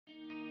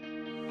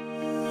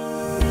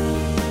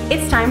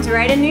It's time to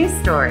write a news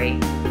story.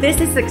 This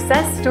is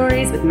Success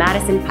Stories with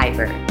Madison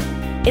Piper.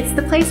 It's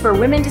the place where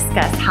women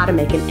discuss how to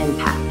make an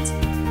impact.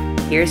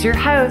 Here's your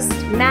host,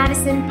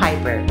 Madison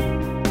Piper.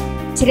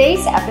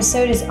 Today's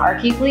episode is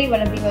arguably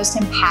one of the most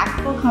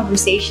impactful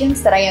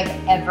conversations that I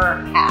have ever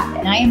had,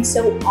 and I am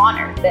so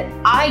honored that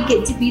I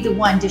get to be the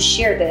one to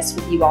share this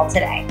with you all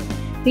today,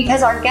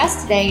 because our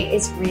guest today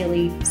is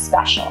really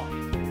special.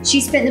 She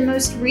spent the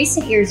most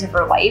recent years of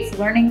her life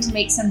learning to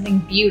make something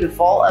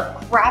beautiful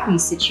of crappy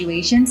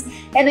situations,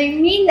 and I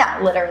mean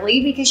that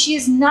literally because she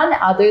is none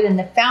other than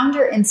the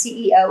founder and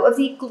CEO of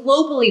the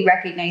globally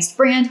recognized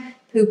brand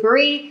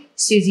Poo-Pourri,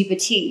 Suzy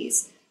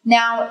Batiz.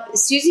 Now,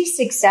 Suzy's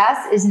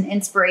success is an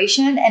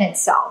inspiration in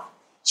itself.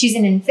 She's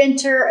an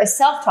inventor, a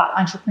self-taught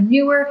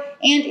entrepreneur,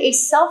 and a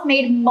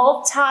self-made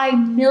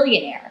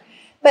multi-millionaire.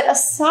 But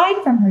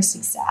aside from her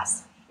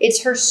success,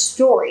 it's her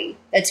story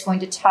that's going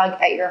to tug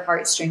at your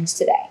heartstrings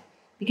today,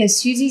 because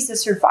Suzy's a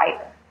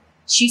survivor.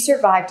 She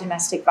survived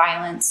domestic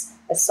violence,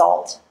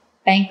 assault,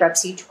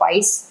 bankruptcy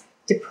twice,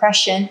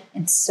 depression,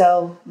 and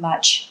so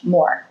much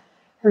more.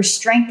 Her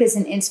strength is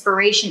an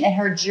inspiration, and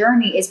her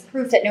journey is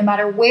proof that no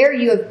matter where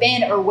you have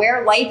been or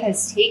where life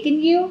has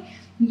taken you,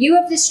 you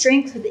have the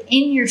strength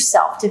within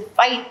yourself to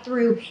fight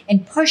through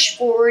and push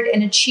forward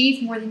and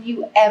achieve more than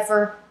you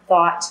ever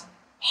thought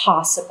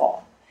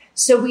possible.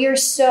 So we are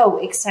so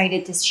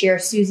excited to share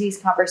Suzy's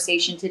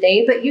conversation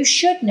today, but you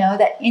should know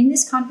that in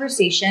this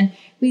conversation,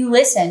 we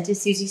listen to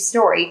Suzy's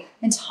story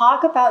and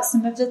talk about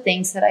some of the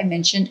things that I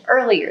mentioned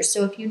earlier.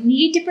 So if you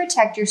need to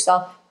protect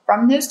yourself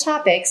from those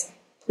topics,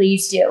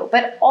 please do.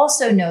 But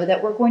also know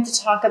that we're going to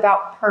talk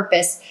about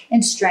purpose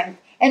and strength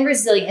and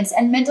resilience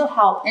and mental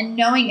health and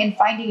knowing and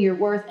finding your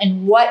worth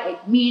and what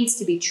it means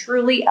to be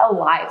truly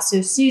alive.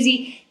 So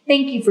Suzy,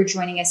 thank you for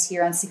joining us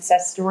here on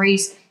Success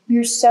Stories.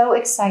 We're so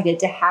excited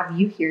to have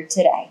you here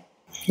today.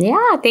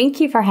 Yeah, thank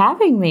you for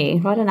having me.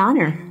 What an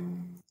honor.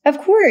 Of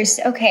course.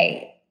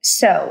 Okay,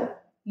 so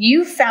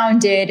you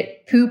founded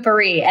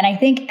Poo-Pourri, and I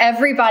think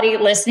everybody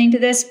listening to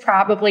this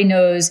probably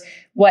knows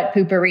what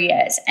Poo-Pourri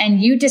is.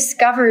 And you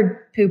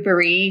discovered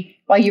Poo-Pourri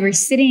while you were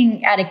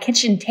sitting at a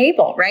kitchen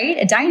table, right?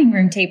 A dining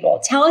room table.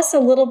 Tell us a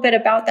little bit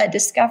about that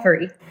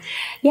discovery.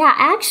 Yeah,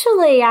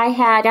 actually,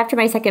 after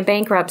my second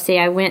bankruptcy,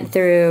 I went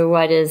through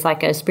what is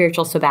like a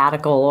spiritual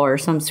sabbatical or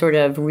some sort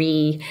of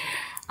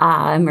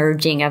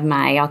emerging of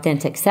my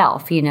authentic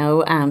self.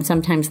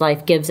 Sometimes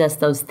life gives us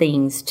those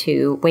things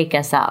to wake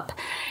us up.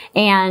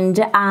 And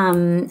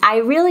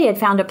I really had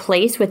found a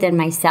place within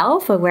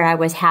myself where I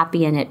was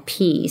happy and at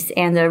peace.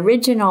 And my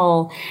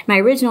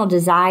original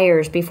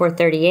desires before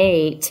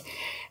 38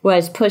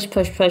 was push,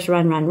 push, push,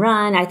 run, run,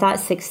 run. I thought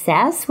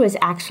success was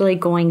actually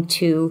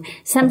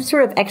some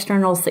sort of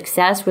external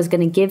success was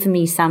going to give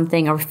me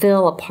something or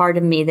fill a part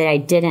of me that I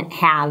didn't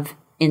have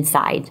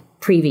inside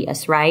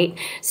previous, right?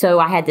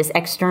 So I had this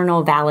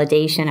external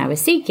validation I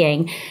was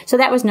seeking. So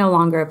that was no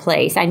longer a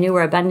place. I knew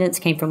where abundance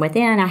came from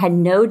within. I had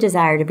no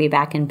desire to be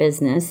back in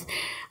business,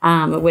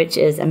 which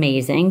is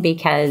amazing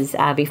because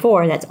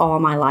before that's all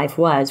my life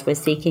was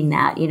seeking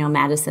that,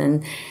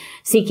 Madison,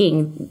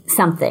 seeking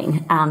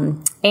something.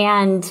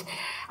 And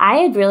I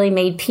had really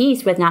made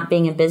peace with not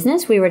being in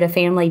business. We were at a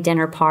family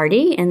dinner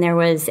party, and there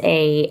was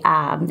in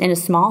a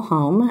small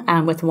home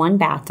with one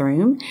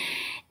bathroom.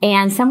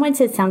 And someone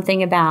said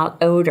something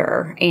about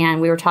odor,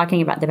 and we were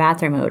talking about the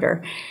bathroom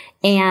odor.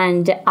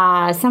 And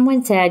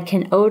someone said,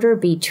 "Can odor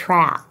be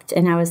trapped?"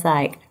 And I was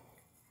like,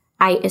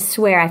 I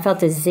swear, I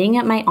felt a zing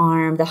at my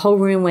arm. The whole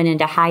room went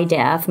into high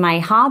def. My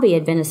hobby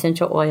had been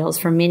essential oils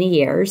for many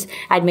years.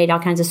 I'd made all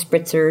kinds of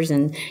spritzers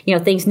and,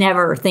 things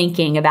never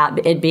thinking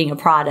about it being a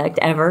product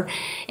ever.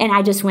 And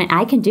I just went,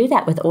 I can do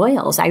that with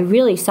oils. I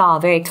really saw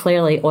very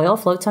clearly oil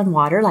floats on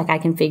water, like I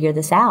can figure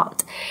this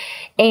out.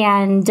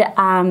 And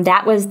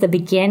that was the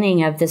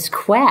beginning of this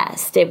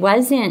quest.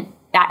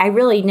 I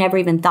really never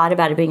even thought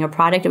about it being a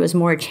product. It was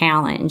more a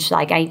challenge.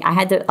 Like I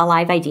had a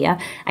live idea.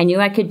 I knew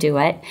I could do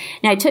it.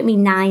 Now, it took me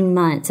 9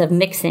 months of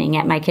mixing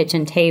at my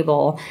kitchen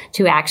table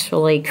to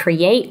actually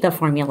create the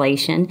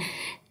formulation.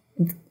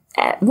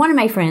 One of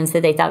my friends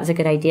said they thought it was a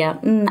good idea.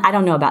 I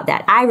don't know about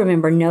that. I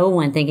remember no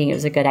one thinking it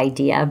was a good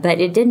idea, but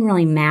it didn't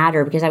really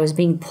matter because I was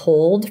being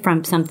pulled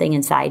from something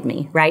inside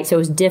me, right? So it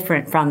was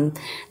different from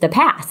the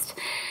past.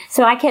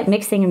 So I kept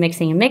mixing and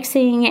mixing and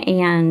mixing.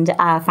 And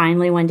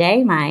finally one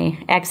day, my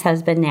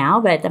ex-husband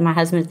now, but my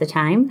husband at the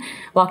time,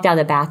 walked out of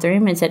the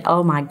bathroom and said,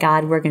 "Oh my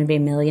God, we're going to be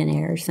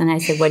millionaires." And I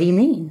said, "What do you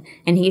mean?"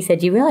 And he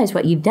said, "You realize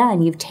what you've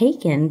done? You've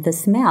taken the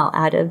smell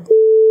out of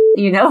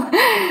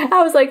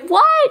I was like,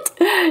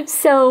 what?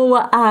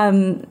 So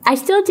I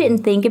still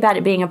didn't think about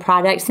it being a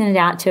product, sent it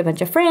out to a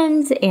bunch of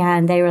friends,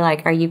 and they were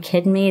like, "Are you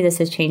kidding me? This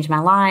has changed my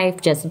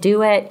life. Just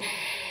do it."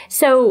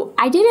 So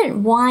I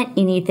didn't want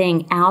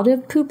anything out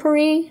of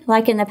Poo-Pourri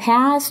like in the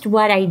past.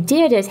 What I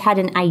did is had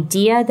an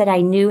idea that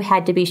I knew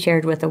had to be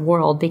shared with the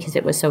world because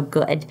it was so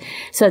good.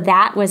 So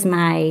that was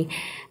my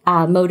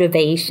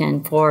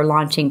motivation for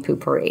launching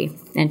Poo-Pourri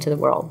into the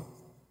world.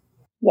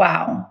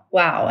 Wow.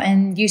 Wow.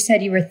 And you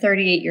said you were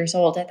 38 years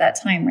old at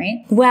that time,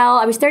 right? Well,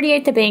 I was 38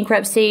 at the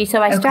bankruptcy.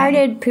 So I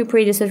started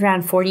Poo-Pourri, this was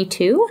around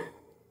 42.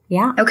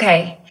 Yeah.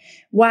 Okay.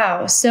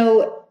 Wow.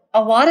 So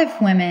a lot of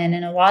women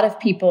and a lot of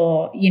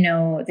people,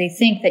 they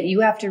think that you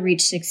have to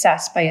reach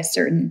success by a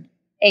certain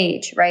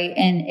age, right?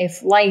 And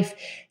if life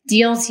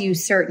deals you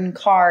certain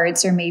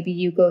cards, or maybe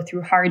you go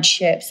through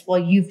hardships, well,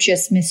 you've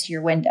just missed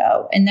your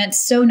window. And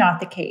that's so not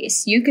the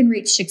case. You can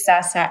reach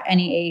success at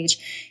any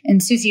age.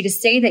 And Susie, to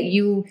say that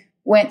you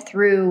went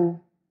through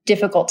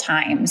difficult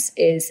times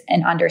is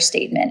an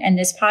understatement. And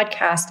this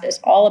podcast is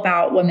all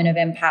about women of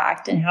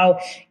impact and how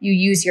you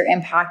use your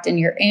impact and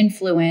your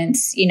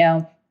influence,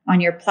 on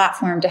your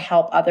platform to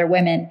help other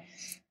women.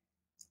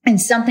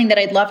 And something that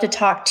I'd love to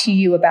talk to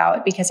you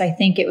about, because I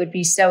think it would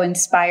be so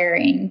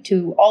inspiring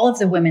to all of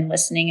the women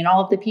listening and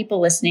all of the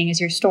people listening, is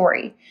your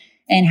story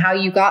and how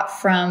you got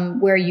from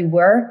where you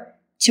were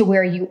to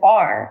where you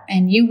are.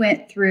 And you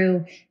went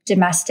through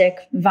domestic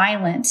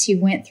violence. You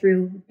went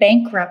through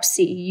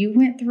bankruptcy. You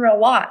went through a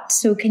lot.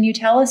 So can you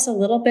tell us a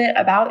little bit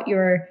about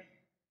your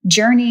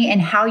journey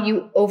and how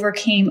you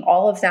overcame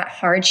all of that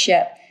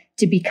hardship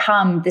to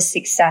become the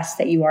success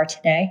that you are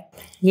today?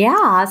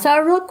 Yeah. So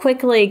I'll real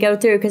quickly go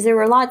through, because there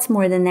were lots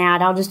more than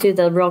that. I'll just do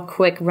the real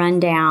quick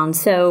rundown.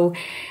 So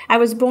I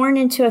was born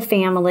into a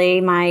family,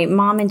 my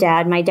mom and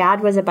dad. My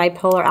dad was a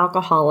bipolar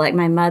alcoholic.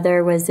 My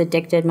mother was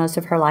addicted most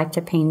of her life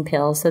to pain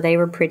pills. So they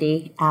were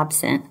pretty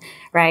absent,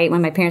 right?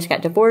 When my parents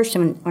got divorced,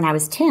 and when I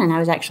was 10, I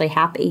was actually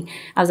happy.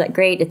 I was like,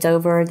 great, it's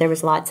over. There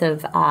was lots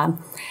of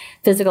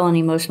physical and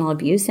emotional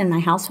abuse in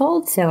my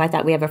household. So I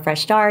thought we have a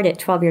fresh start. At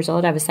 12 years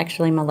old, I was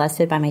sexually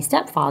molested by my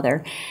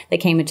stepfather that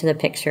came into the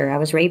picture. I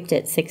was raped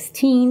at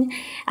 16.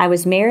 I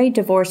was married,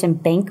 divorced,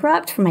 and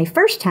bankrupt for my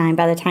first time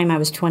by the time I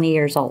was 20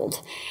 years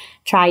old.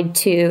 Tried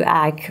to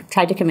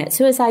commit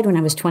suicide when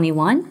I was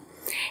 21.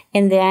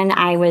 And then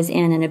I was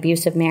in an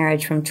abusive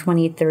marriage from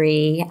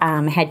 23,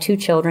 had 2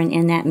 children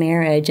in that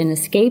marriage and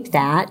escaped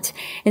that.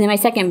 And then my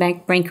second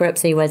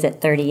bankruptcy was at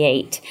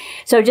 38.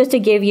 So just to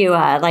give you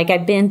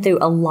I've been through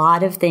a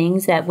lot of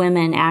things that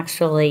women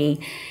actually,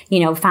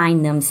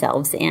 find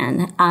themselves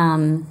in.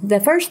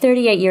 The first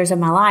 38 years of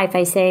my life,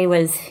 I say,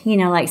 was,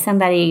 like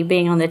somebody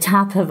being on the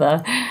top of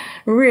a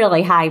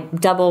really high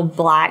double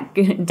black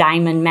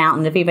diamond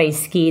mountain. If anybody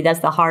ski, that's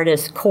the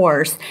hardest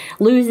course.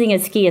 Losing a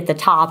ski at the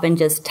top and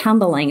just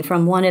tumbling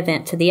from one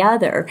event to the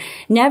other,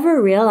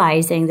 never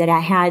realizing that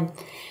I had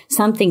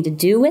something to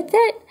do with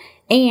it.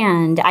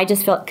 And I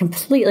just felt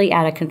completely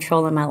out of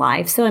control in my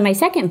life. So in my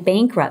second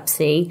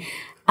bankruptcy,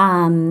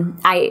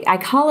 I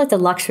call it the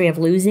luxury of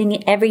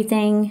losing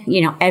everything,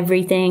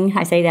 everything.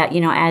 I say that,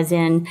 as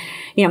in,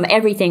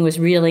 everything was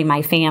really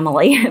my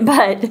family.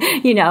 But,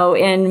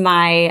 in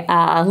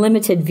my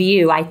limited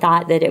view, I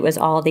thought that it was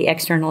all the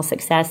external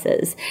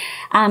successes.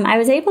 I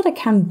was able to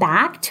come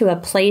back to a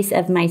place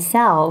of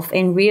myself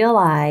and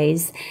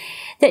realize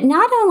that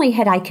not only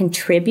had I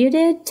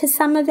contributed to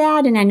some of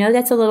that, and I know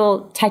that's a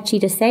little touchy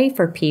to say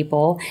for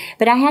people,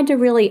 but I had to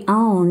really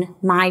own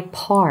my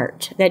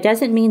part. That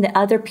doesn't mean that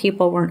other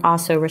people weren't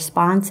also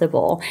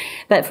responsible.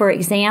 But for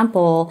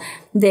example,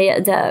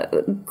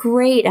 the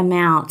great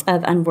amount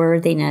of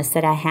unworthiness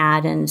that I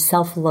had and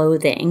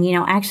self-loathing,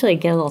 actually I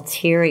get a little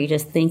teary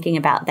just thinking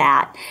about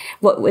that.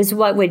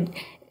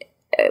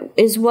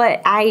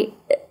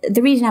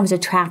 The reason I was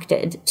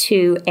attracted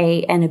to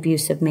an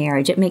abusive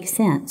marriage. It makes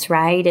sense,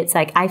 right? It's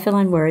like, I feel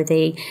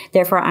unworthy,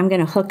 therefore I'm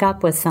going to hook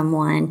up with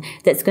someone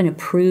that's going to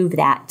prove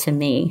that to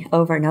me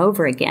over and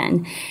over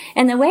again.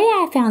 And the way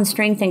I found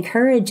strength and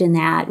courage in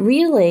that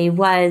really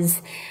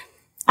was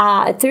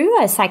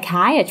through a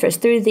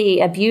psychiatrist. Through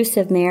the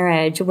abusive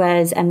marriage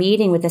was a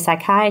meeting with a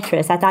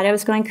psychiatrist. I thought I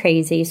was going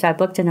crazy, so I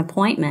booked an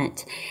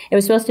appointment. It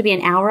was supposed to be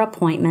an hour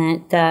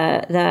appointment.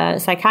 The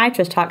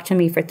psychiatrist talked to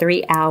me for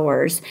 3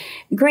 hours.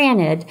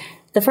 Granted,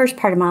 the first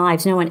part of my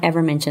life, no one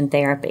ever mentioned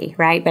therapy,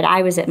 right? But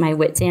I was at my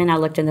wit's end. I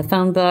looked in the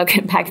phone book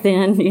back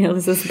then,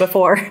 this is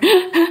before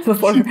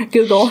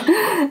Google.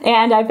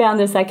 And I found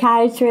the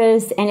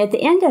psychiatrist. And at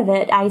the end of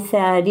it, I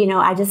said,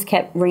 I just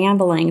kept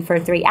rambling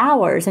for 3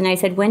 hours. And I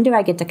said, when do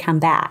I get to come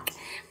back?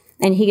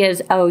 And he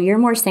goes, oh, you're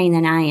more sane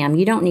than I am.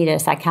 You don't need a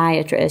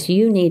psychiatrist.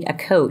 You need a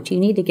coach. You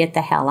need to get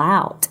the hell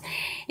out.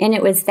 And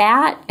it was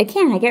that,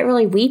 again, I get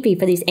really weepy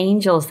for these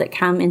angels that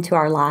come into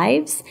our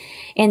lives.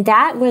 And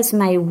that was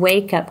my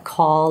wake-up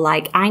call.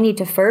 Like, I need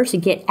to first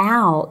get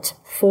out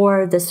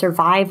for the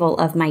survival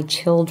of my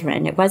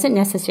children. It wasn't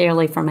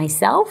necessarily for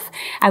myself.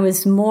 I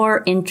was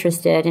more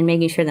interested in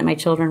making sure that my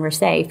children were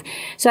safe.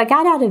 So I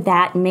got out of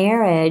that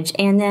marriage,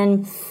 and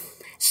then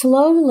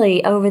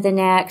slowly over the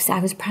next, I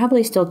was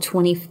probably still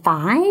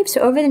 25.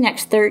 So over the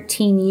next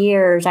 13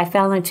 years, I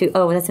fell into,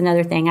 that's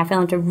another thing. I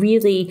fell into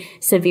really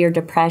severe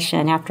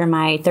depression after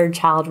my third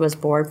child was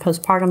born,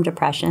 postpartum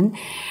depression.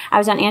 I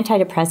was on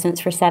antidepressants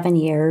for 7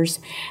 years.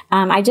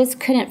 I just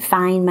couldn't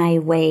find my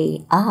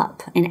way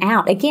up and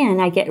out. Again,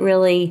 I get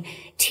really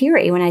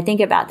teary when I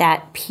think about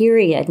that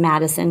period,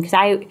 Madison, because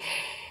I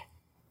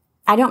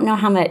don't know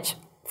how much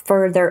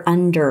further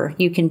under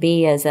you can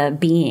be as a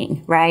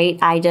being, right?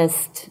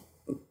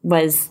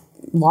 was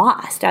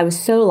lost. I was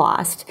so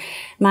lost.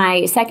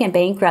 My second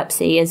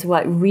bankruptcy is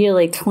what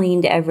really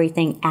cleaned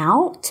everything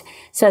out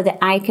so that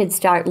I could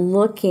start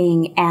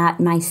looking at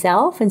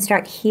myself and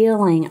start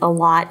healing a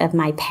lot of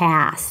my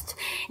past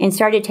and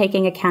started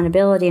taking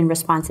accountability and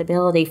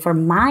responsibility for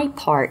my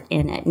part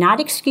in it, not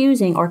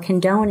excusing or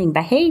condoning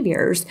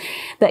behaviors,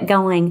 but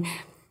going,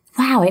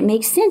 wow, it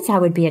makes sense I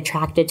would be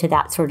attracted to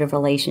that sort of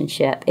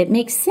relationship. It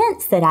makes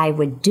sense that I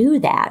would do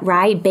that,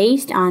 right?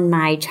 Based on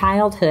my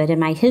childhood and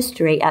my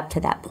history up to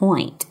that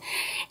point.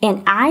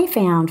 And I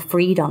found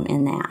freedom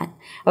in that.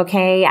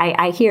 Okay.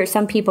 I hear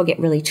some people get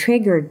really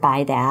triggered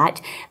by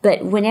that.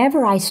 But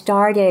whenever I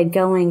started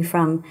going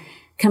from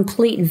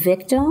complete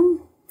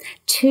victim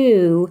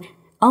to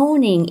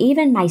owning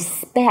even my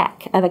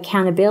speck of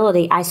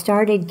accountability, I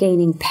started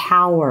gaining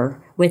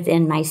power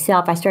within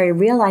myself. I started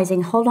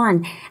realizing, hold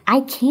on,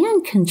 I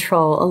can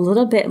control a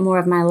little bit more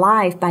of my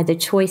life by the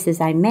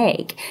choices I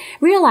make.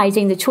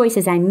 Realizing the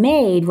choices I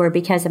made were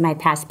because of my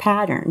past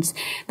patterns.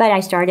 But I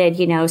started,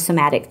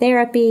 somatic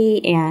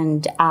therapy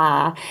and,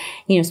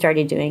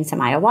 started doing some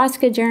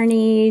ayahuasca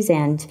journeys.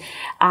 And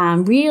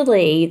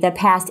really the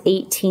past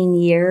 18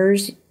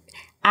 years,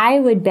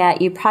 I would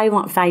bet you probably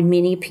won't find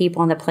many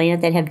people on the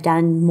planet that have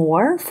done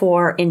more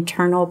for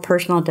internal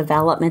personal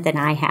development than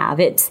I have.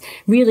 It's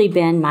really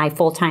been my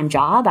full-time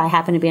job. I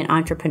happen to be an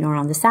entrepreneur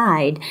on the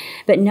side,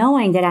 but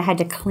knowing that I had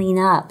to clean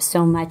up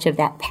so much of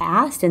that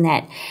past and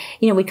that,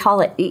 we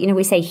call it,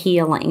 we say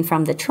healing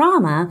from the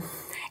trauma.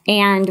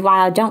 And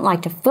while I don't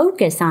like to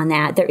focus on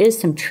that, there is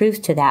some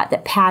truth to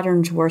that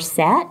patterns were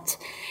set.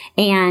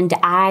 And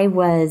I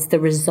was the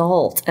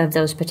result of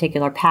those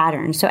particular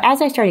patterns. So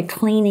as I started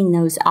cleaning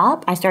those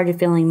up, I started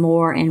feeling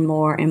more and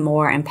more and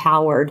more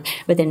empowered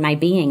within my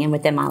being and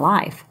within my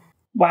life.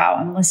 Wow.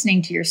 I'm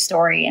listening to your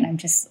story and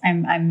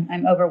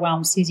I'm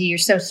overwhelmed. Susie, you're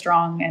so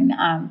strong.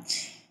 And,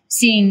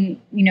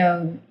 seeing,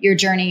 your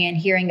journey and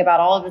hearing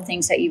about all of the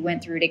things that you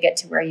went through to get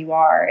to where you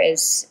are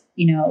is,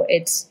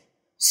 it's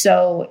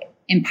so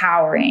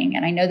empowering.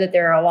 And I know that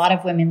there are a lot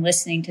of women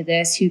listening to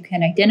this who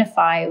can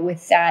identify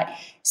with that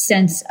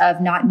sense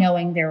of not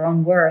knowing their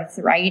own worth,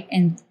 right?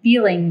 And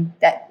feeling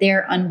that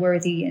they're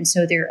unworthy. And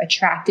so they're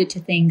attracted to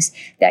things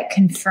that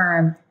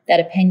confirm that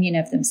opinion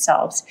of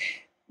themselves.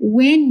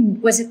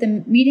 When was it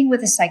the meeting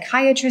with a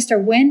psychiatrist, or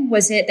when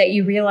was it that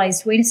you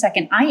realized, wait a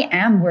second, I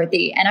am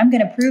worthy and I'm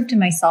going to prove to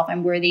myself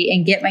I'm worthy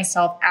and get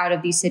myself out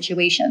of these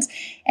situations?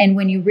 And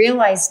when you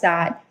realized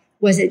that,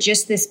 was it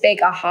just this big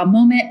aha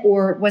moment,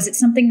 or was it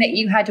something that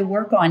you had to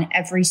work on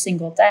every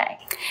single day?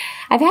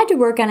 I've had to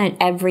work on it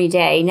every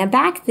day. Now,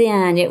 back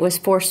then, it was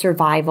for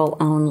survival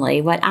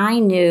only. What I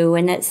knew,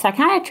 and a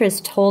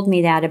psychiatrist told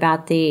me that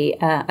about the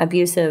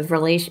abusive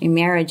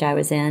marriage I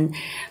was in,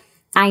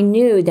 I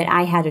knew that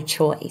I had a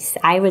choice.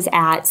 I was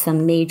at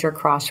some major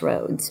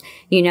crossroads.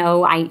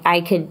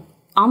 I could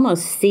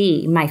almost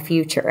see my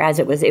future as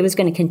it was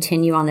going to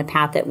continue on the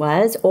path it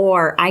was,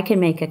 or I can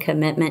make a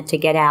commitment to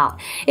get out.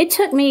 It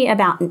took me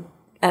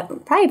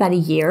probably about a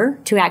year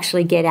to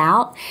actually get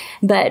out.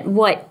 But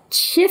what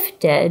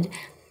shifted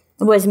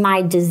was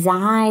my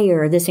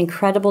desire, this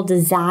incredible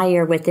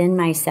desire within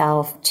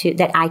myself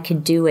that I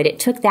could do it. It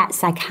took that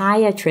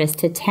psychiatrist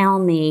to tell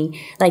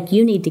me,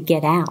 you need to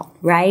get out,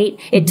 right?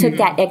 It took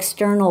that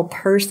external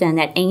person,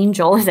 that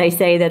angel, as I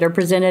say, that are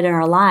presented in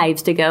our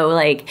lives to go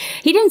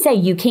he didn't say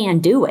you can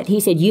do it. He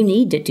said, you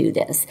need to do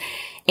this.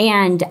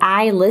 And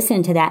I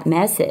listened to that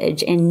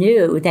message and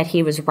knew that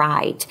he was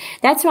right.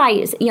 That's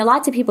why,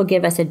 lots of people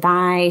give us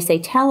advice. They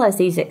tell us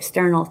these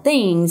external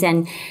things,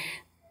 and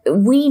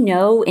we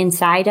know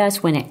inside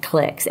us when it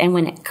clicks. And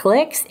when it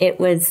clicks, it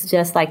was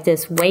just like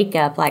this wake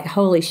up,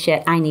 holy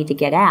shit, I need to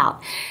get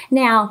out.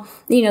 Now,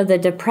 the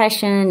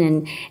depression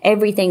and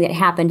everything that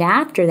happened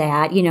after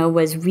that,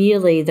 was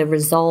really the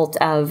result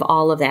of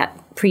all of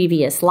that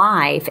previous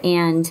life.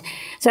 And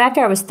so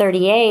after I was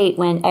 38,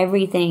 when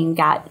everything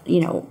got,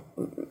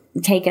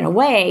 taken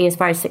away as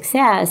far as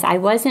success, I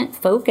wasn't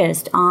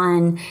focused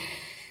on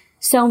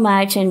so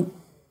much. And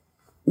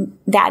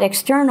that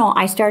external,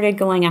 I started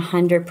going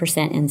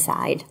 100%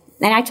 inside.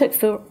 And I took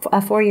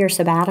a 4-year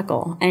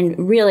sabbatical.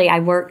 And really, I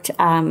worked,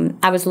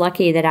 I was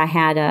lucky that I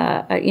had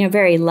a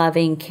very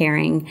loving,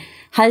 caring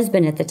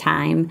husband at the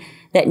time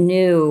that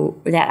knew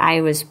that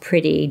I was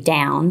pretty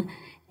down.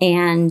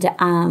 And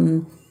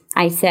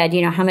I said,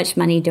 how much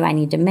money do I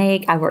need to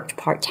make? I worked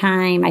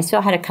part-time. I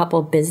still had a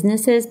couple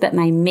businesses, but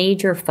my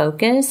major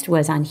focus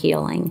was on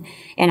healing.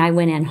 And I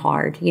went in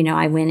hard.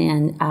 I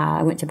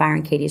went to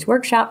Byron Katie's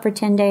workshop for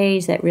 10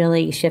 days. That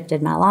really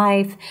shifted my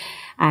life.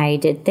 I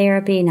did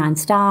therapy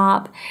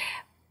nonstop.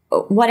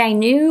 What I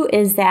knew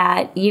is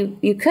that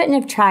you couldn't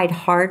have tried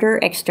harder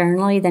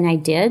externally than I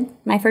did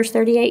my first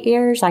 38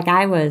 years.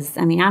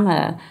 I'm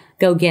a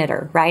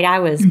go-getter, right? I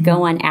was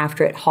going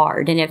after it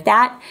hard. And if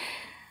that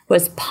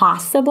was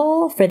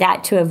possible for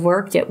that to have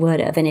worked, it would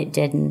have, and it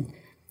didn't.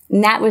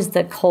 And that was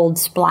the cold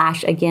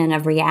splash again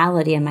of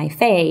reality in my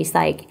face.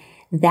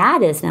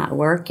 That is not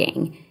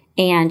working.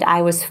 And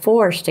I was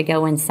forced to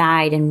go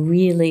inside and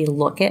really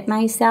look at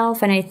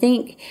myself. And I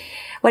think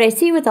what I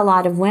see with a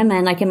lot of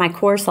women, like in my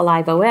course,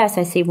 Alive OS,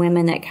 I see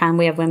women that come,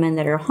 we have women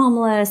that are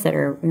homeless,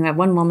 we have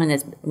one woman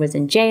that was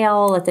in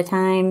jail at the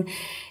time.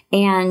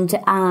 And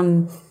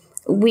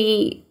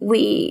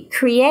we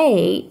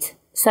create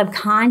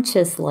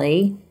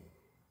subconsciously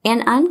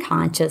and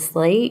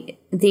unconsciously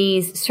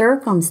these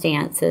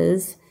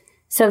circumstances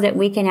so that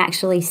we can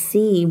actually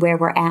see where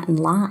we're at in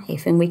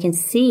life, and we can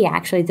see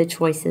actually the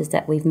choices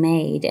that we've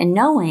made. And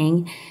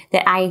knowing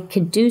that I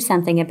could do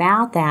something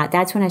about that,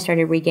 that's when I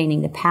started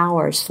regaining the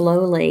power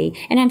slowly.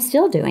 And I'm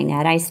still doing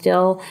that. I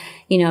still,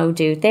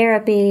 do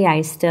therapy. I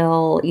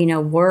still,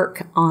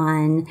 work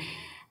on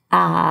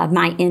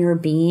my inner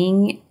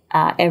being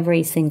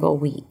every single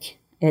week.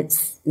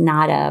 It's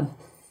not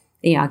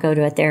I go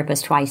to a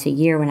therapist twice a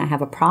year when I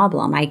have a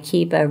problem. I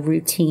keep a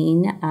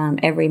routine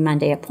every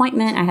Monday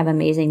appointment. I have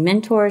amazing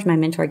mentors. My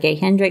mentor, Gay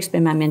Hendricks,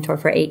 been my mentor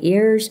for 8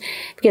 years,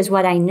 because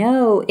what I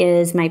know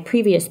is my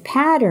previous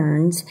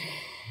patterns,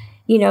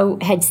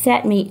 had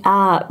set me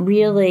up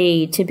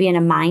really to be in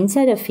a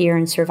mindset of fear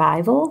and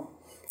survival.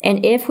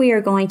 And if we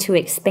are going to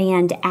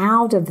expand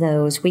out of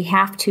those, we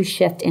have to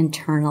shift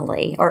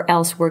internally, or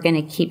else we're going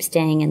to keep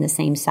staying in the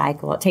same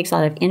cycle. It takes a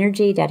lot of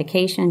energy,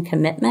 dedication,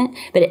 commitment,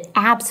 but it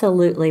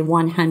absolutely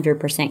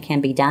 100% can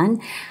be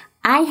done.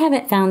 I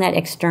haven't found that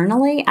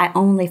externally. I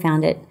only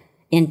found it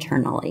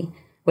internally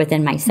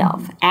within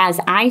myself. Mm-hmm.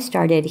 As I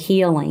started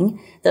healing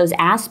those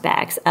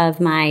aspects of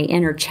my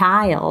inner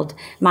child,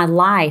 my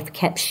life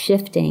kept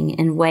shifting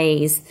in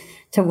ways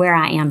to where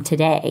I am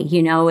today.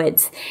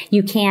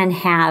 You can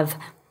have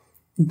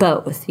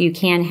both. You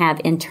can have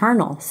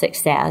internal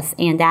success,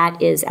 and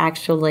that is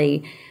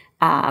actually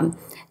the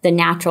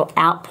natural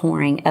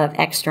outpouring of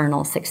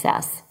external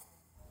success.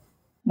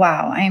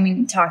 Wow. I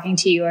mean, talking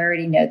to you, I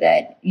already know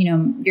that,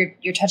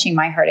 you're touching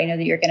my heart. I know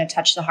that you're going to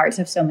touch the hearts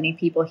of so many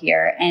people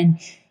here. And,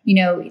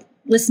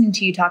 listening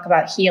to you talk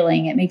about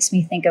healing, it makes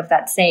me think of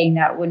that saying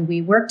that when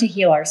we work to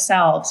heal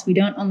ourselves, we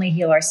don't only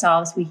heal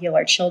ourselves, we heal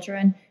our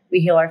children, we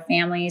heal our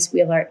families,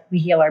 we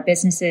heal our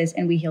businesses,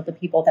 and we heal the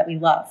people that we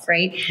love,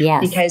 right?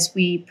 Yes. Because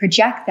we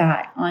project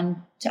that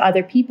on to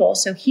other people.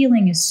 So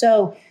healing is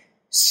so,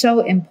 so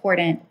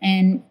important.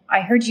 And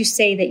I heard you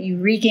say that you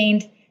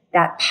regained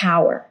that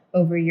power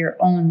over your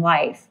own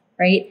life,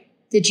 right?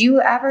 Did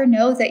you ever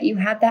know that you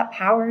had that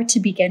power to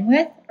begin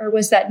with, or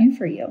was that new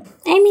for you?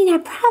 I mean, I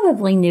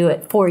probably knew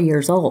at 4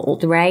 years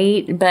old,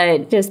 right?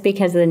 But just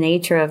because of the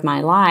nature of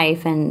my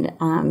life and,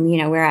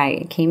 where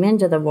I came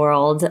into the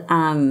world,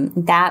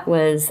 that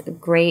was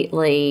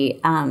greatly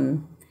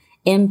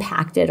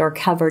impacted or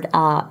covered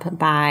up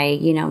by,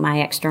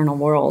 my external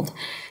world.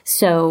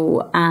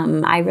 So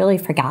I really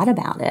forgot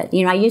about it.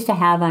 I used to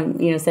have,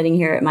 sitting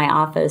here at my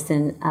office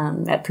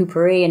and at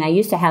Poo-Pourri, and I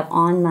used to have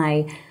on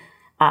my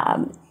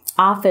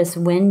office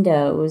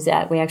windows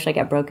that we actually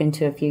got broken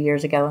into a few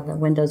years ago, and the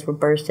windows were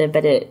bursted.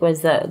 But it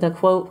was the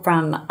quote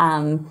from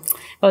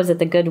what was it,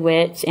 The Good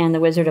Witch and the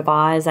Wizard of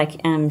Oz?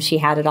 She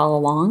had it all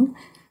along.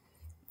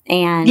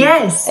 And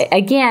yes,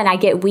 again, I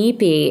get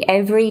weepy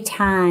every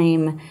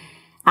time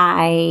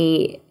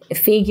I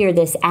figure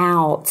this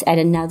out at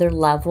another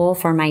level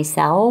for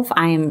myself.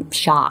 I am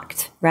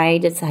shocked,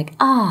 right? It's like,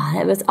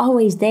 it was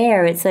always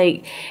there. It's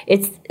like,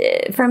 it's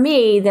for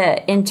me,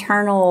 the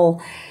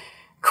internal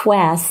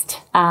quest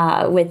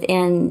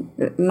within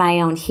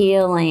my own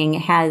healing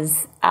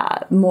has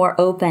more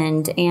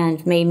opened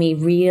and made me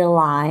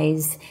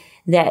realize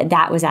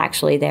that was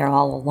actually there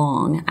all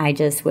along. I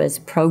just was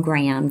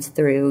programmed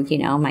through,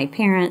 my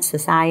parents,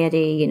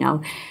 society,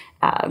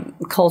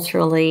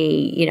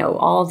 culturally,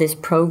 all this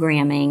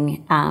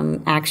programming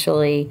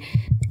actually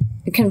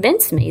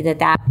convinced me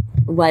that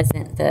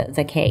wasn't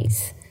the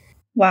case.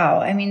 Wow.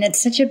 I mean,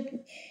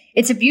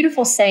 it's a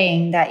beautiful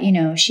saying that,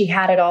 she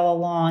had it all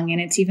along. And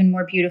it's even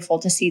more beautiful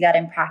to see that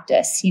in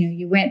practice.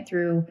 You went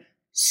through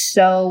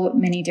so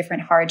many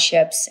different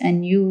hardships,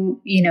 and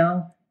you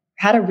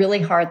had a really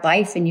hard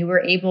life, and you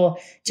were able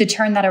to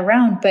turn that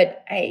around.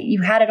 But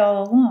you had it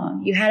all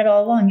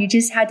along. You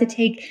just had to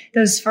take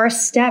those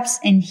first steps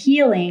in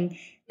healing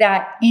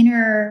that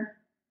inner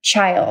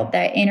child,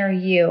 that inner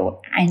you,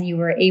 and you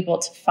were able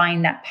to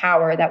find that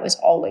power that was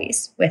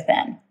always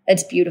within.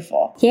 It's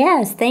beautiful.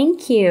 Yes,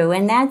 thank you.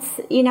 And that's,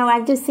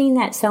 I've just seen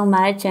that so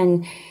much,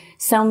 and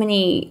so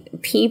many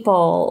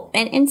people,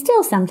 and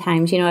still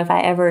sometimes, if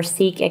I ever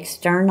seek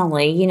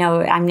externally,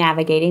 I'm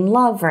navigating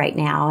love right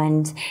now,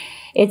 and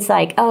it's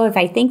like, if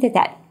I think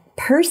that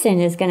person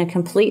is going to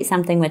complete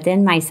something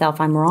within myself,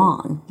 I'm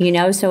wrong,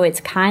 so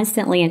it's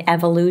constantly an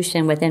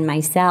evolution within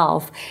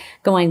myself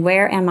going,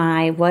 where am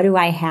I? What do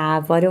I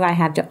have? What do I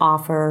have to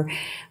offer?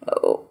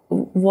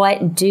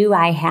 What do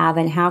I have,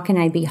 and how can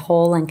I be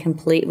whole and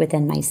complete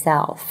within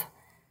myself?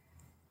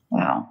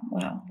 Wow.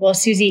 Well,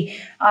 Susie,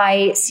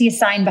 I see a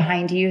sign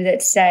behind you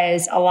that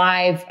says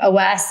Alive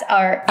OS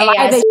or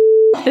AS.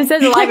 It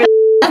says Alive.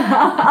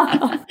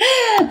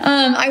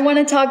 I want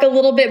to talk a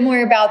little bit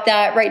more about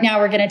that. Right now,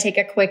 we're going to take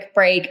a quick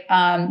break,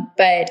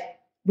 but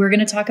we're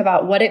going to talk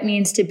about what it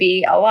means to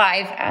be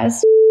alive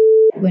as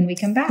when we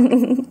come back.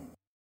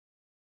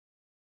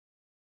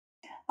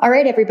 All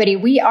right, everybody,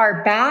 we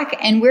are back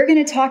and we're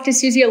going to talk to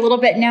Susie a little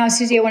bit now.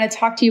 Susie, I want to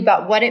talk to you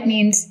about what it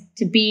means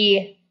to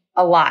be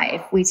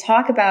alive. We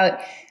talked about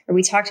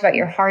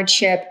your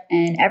hardship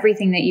and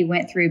everything that you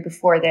went through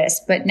before this,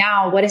 but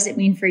now what does it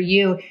mean for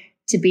you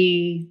to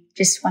be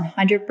just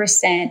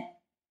 100%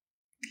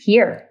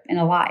 here and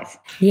alive?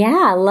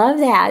 Yeah, I love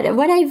that.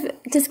 What I've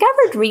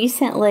discovered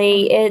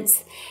recently,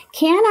 it's,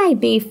 can I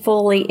be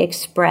fully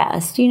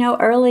expressed?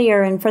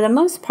 Earlier and for the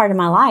most part of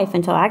my life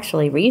until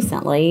actually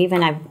recently,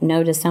 even I've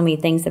noticed so many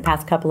things the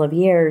past couple of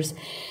years,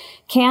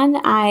 can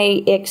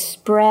I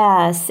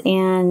express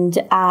and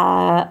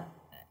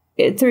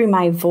through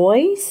my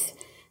voice,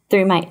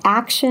 through my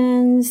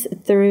actions,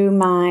 through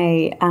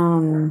my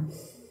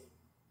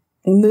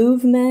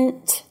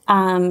movement,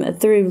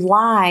 through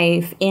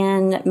life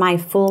in my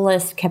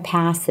fullest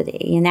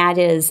capacity. And that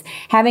is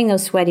having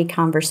those sweaty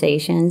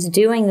conversations,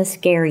 doing the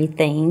scary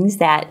things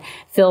that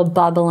feel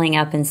bubbling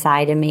up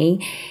inside of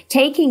me,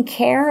 taking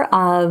care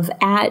of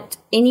at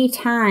any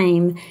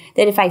time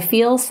that if I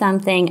feel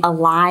something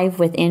alive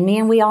within me,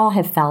 and we all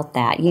have felt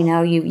that,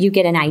 you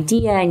get an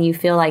idea and you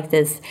feel like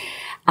this.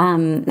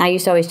 I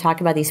used to always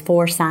talk about these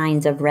 4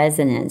 signs of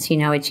resonance.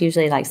 It's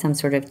usually like some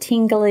sort of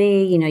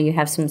tingly, you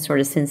have some sort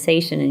of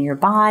sensation in your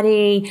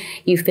body.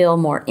 You feel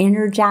more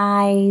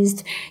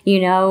energized,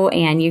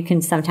 and you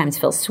can sometimes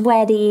feel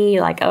sweaty,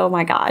 like, oh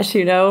my gosh,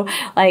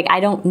 like I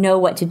don't know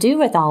what to do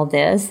with all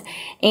this.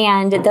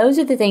 And those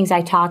are the things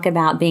I talk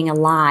about being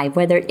alive,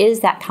 whether it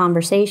is that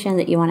conversation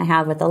that you want to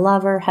have with a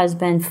lover,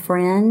 husband,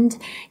 friend,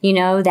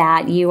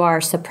 that you are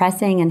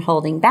suppressing and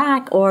holding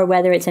back, or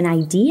whether it's an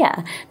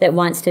idea that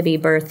wants to be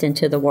birthed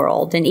into the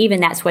world. And even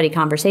that sweaty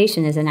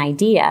conversation is an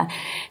idea.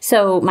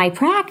 So my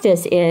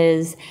practice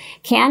is,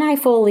 can I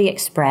fully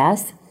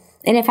express?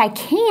 And if I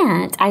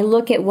can't, I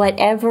look at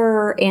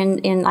whatever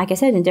in like I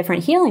said, in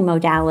different healing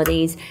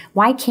modalities,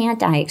 why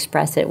can't I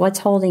express it? What's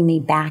holding me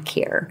back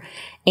here?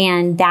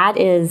 And that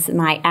is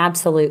my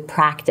absolute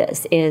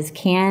practice, is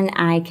can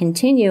I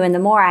continue? And the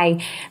more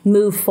I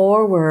move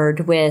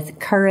forward with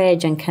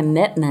courage and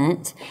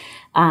commitment,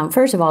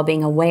 first of all,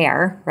 being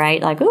aware,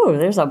 right? Like, oh,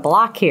 there's a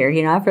block here.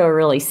 I feel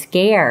really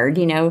scared,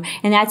 and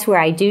that's where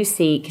I do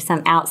seek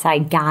some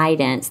outside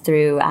guidance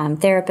through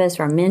therapists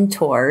or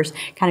mentors,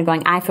 kind of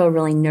going, I feel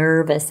really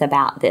nervous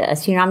about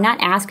this. I'm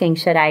not asking,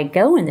 should I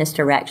go in this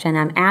direction?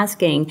 I'm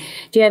asking,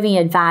 do you have any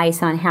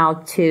advice on how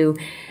to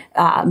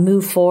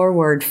move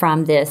forward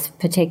from this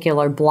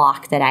particular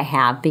block that I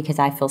have because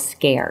I feel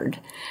scared?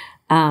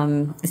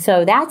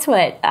 So that's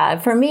what,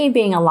 for me,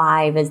 being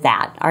alive is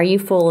that. Are you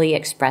fully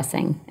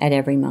expressing at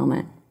every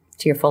moment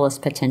to your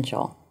fullest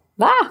potential?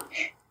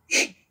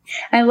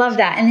 I love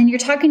that. And then you're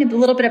talking a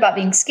little bit about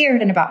being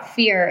scared and about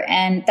fear.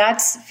 And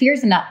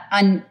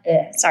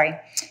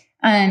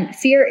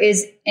fear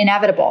is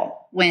inevitable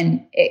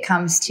when it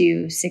comes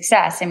to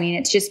success. I mean,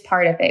 it's just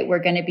part of it. We're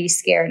going to be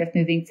scared of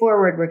moving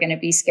forward. We're going to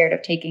be scared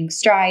of taking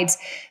strides.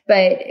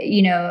 But,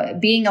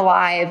 being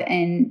alive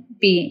and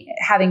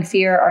having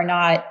fear are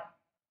not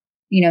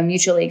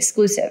mutually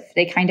exclusive.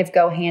 They kind of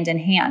go hand in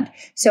hand.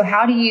 So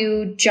how do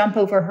you jump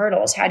over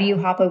hurdles? How do you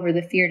hop over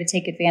the fear to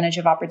take advantage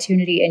of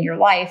opportunity in your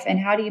life? And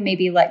how do you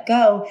maybe let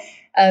go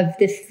of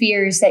the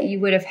fears that you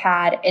would have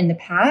had in the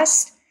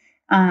past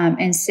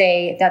and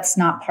say, that's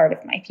not part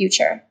of my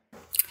future?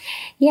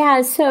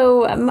 Yeah,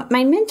 so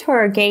my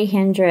mentor, Gay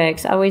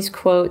Hendricks, always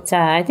quotes,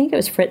 I think it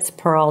was Fritz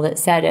Perl that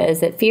said it, is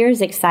that fear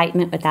is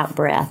excitement without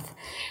breath.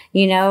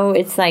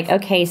 It's like,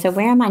 okay, so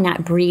where am I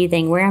not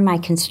breathing? Where am I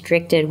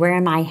constricted? Where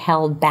am I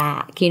held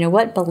back?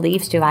 What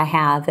beliefs do I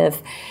have?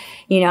 If,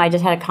 I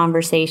just had a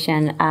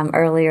conversation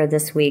earlier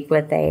this week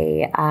with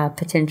a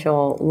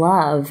potential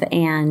love,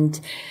 and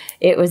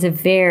it was a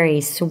very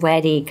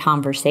sweaty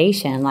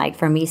conversation, like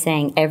for me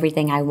saying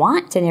everything I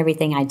want and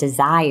everything I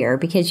desire,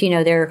 because,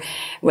 there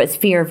was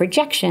fear of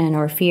rejection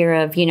or fear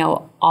of,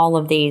 all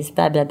of these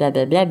blah, blah, blah,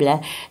 blah, blah,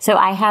 blah. So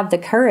I have the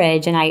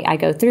courage and I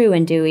go through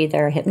and do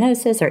either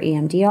hypnosis or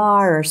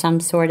EMDR or some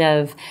sort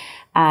of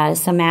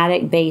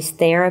somatic-based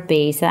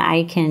therapy so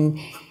I can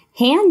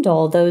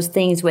handle those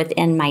things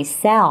within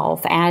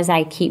myself as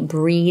I keep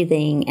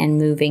breathing and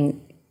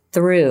moving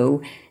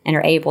through and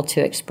are able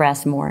to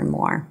express more and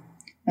more.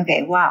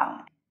 Okay. Wow.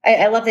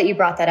 I love that you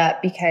brought that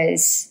up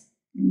because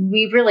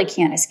we really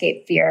can't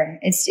escape fear.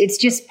 It's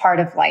just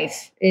part of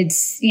life.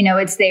 It's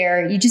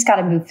there. You just got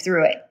to move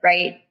through it,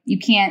 right? You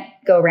can't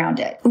go around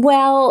it.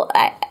 Well,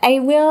 I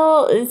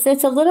will.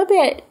 It's a little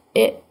bit,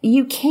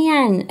 you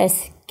can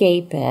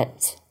escape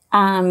it.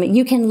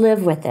 You can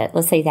live with it.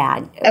 Let's say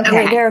that.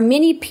 Okay. There are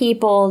many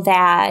people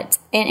that,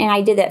 and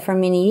I did that for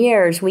many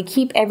years. We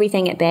keep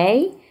everything at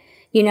bay.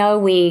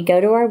 We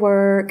go to our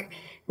work.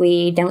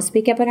 We don't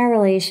speak up in our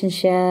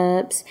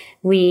relationships.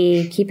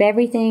 We keep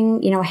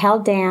everything,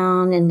 held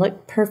down and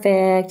look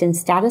perfect and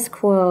status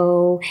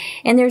quo.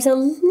 And there's a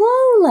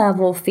low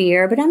level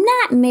fear, but I'm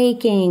not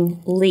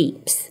making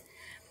leaps.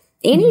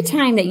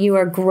 Anytime that you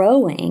are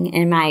growing,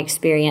 in my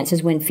experience,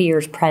 is when fear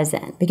is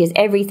present, because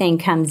everything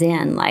comes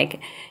in like,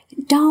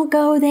 don't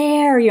go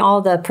there.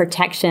 All the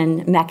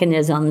protection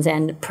mechanisms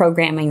and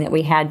programming that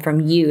we had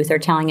from youth are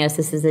telling us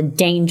this is a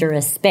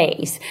dangerous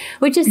space,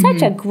 which is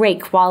such a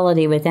great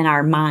quality within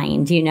our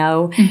mind,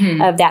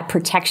 of that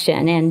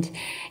protection. And,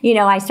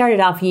 I started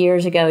off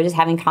years ago just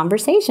having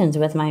conversations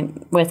with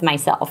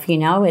myself.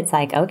 It's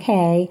like,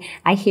 okay,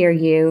 I hear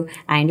you.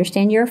 I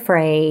understand you're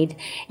afraid.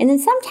 And then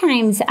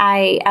sometimes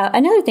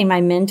another thing my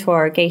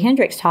mentor, Gay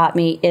Hendricks, taught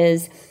me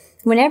is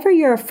whenever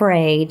you're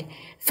afraid,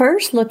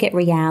 first, look at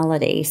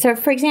reality. So,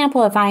 for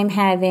example, if I'm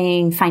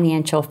having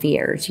financial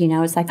fears,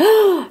 it's like,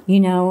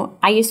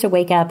 I used to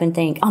wake up and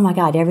think, oh my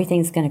God,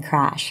 everything's going to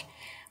crash.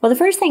 Well, the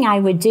first thing I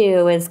would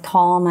do is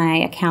call my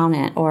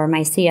accountant or my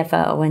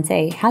CFO and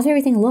say, how's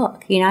everything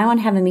look? I want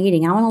to have a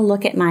meeting. I want to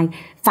look at my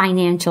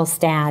financial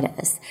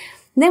status.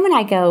 And then when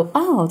I go,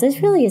 oh,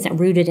 this really isn't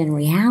rooted in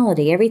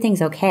reality, everything's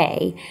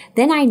okay,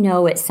 then I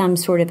know it's some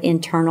sort of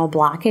internal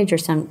blockage or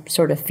some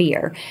sort of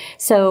fear.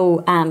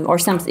 So,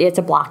 it's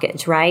a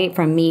blockage, right,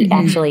 from me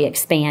actually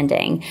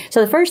expanding. So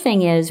the first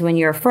thing is, when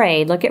you're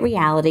afraid, look at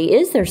reality.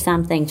 Is there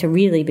something to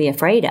really be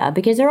afraid of?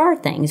 Because there are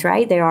things,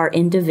 right? There are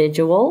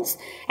individuals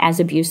as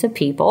abusive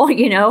people,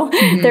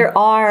 There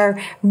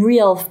are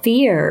real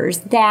fears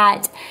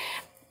that,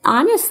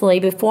 honestly,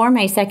 before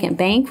my second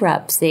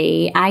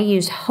bankruptcy, I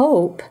used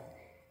hope,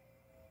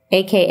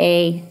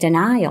 AKA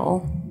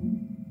denial,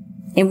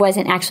 and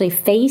wasn't actually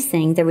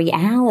facing the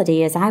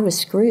reality as I was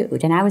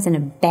screwed and I was in a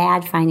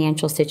bad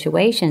financial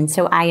situation.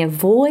 So I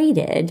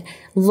avoided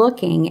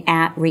looking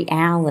at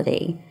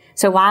reality.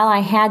 So while I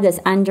had this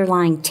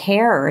underlying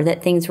terror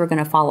that things were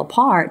going to fall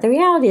apart, the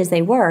reality is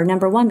they were,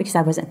 number one, because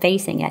I wasn't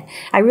facing it.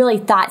 I really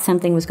thought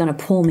something was going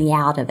to pull me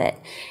out of it,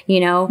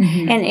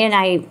 and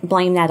I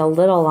blame that a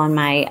little on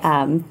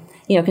my,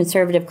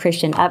 conservative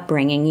Christian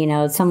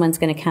upbringing, someone's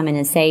going to come in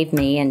and save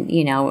me and,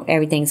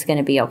 everything's going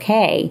to be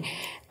okay.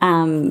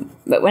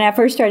 But when I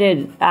first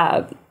started,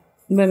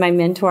 when my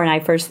mentor and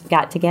I first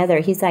got together,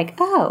 he's like,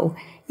 oh,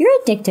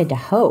 you're addicted to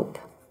hope.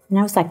 And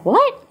I was like,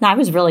 what? And I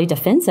was really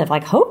defensive.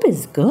 Like, hope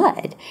is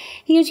good.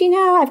 He goes,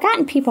 I've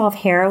gotten people off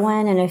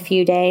heroin in a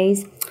few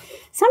days.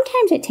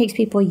 Sometimes it takes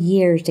people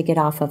years to get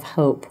off of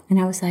hope. And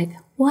I was like,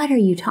 what are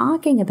you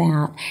talking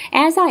about?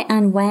 As I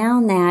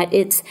unwound that,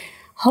 it's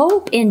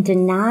hope in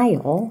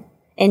denial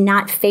and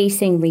not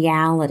facing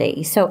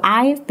reality. So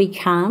I've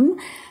become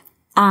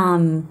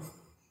more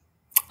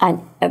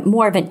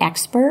of an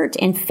expert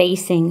in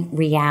facing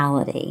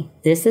reality.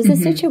 This is a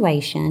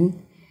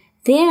situation.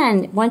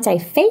 Then once I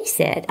face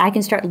it, I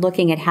can start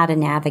looking at how to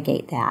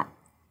navigate that.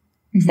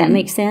 Does that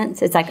make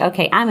sense? It's like,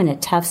 okay, I'm in a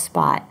tough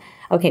spot.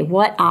 Okay,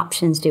 what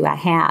options do I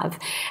have?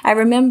 I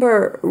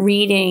remember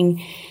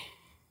reading,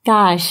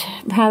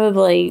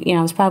 probably,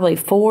 I was probably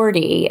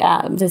 40,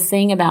 this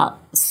thing about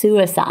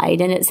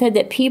suicide. And it said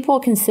that people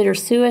consider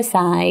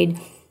suicide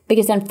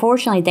because,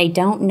 unfortunately, they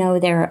don't know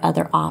there are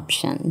other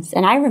options.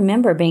 And I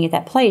remember being at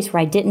that place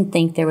where I didn't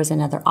think there was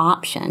another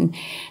option.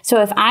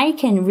 So if I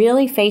can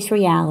really face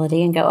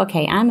reality and go,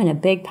 okay, I'm in a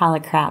big pile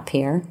of crap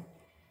here,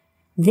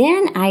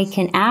 then I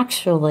can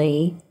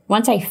actually,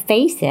 once I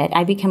face it,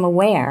 I become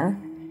aware.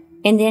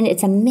 And then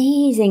it's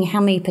amazing how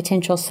many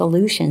potential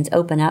solutions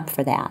open up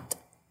for that.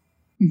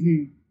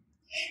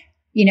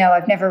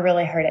 I've never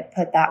really heard it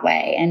put that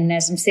way. And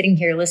as I'm sitting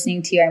here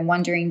listening to you, I'm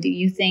wondering, do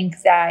you think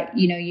that,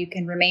 you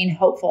can remain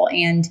hopeful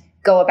and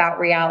go about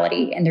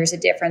reality? And there's a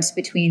difference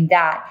between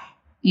that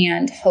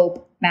and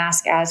hope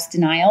masked as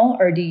denial?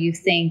 Or do you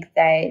think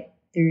that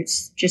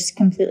there's just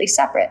completely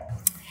separate?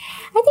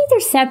 I think they're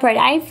separate.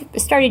 I've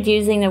started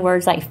using the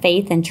words like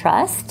faith and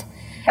trust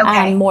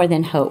more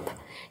than hope.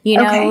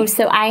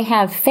 So I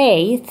have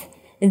faith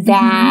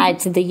that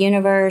the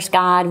universe,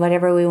 God,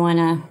 whatever we want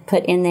to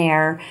put in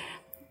there,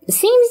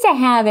 seems to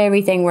have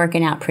everything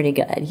working out pretty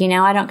good.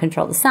 I don't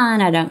control the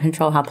sun. I don't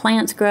control how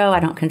plants grow. I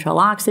don't control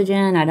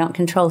oxygen. I don't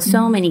control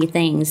so many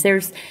things.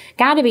 There's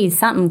got to be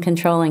something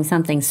controlling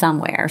something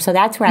somewhere. So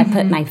that's where I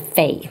put my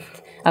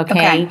faith.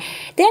 Okay.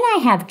 Then I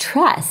have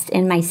trust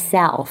in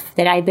myself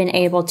that I've been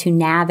able to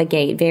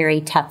navigate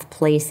very tough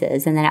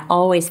places and that I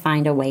always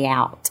find a way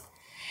out.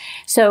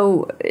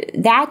 So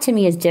that to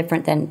me is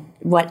different than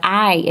what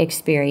I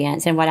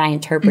experience and what I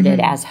interpreted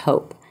as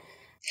hope.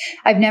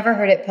 I've never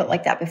heard it put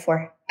like that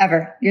before,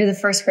 ever. You're the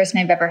first person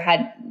I've ever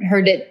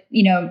heard it,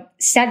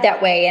 said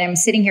that way. And I'm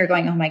sitting here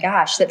going, oh my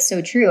gosh, that's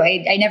so true.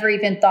 I never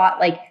even thought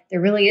like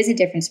there really is a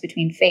difference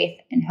between faith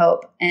and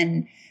hope.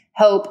 And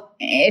hope,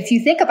 if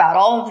you think about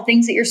all of the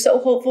things that you're so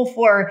hopeful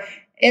for,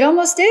 it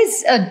almost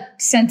is a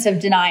sense of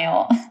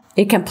denial.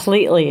 It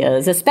completely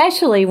is,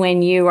 especially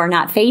when you are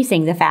not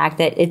facing the fact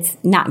that it's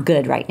not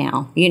good right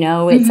now.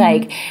 It's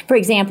like, for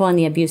example, in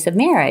the abusive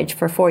marriage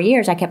for 4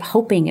 years, I kept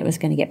hoping it was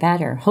going to get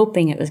better,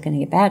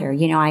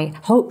 I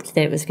hoped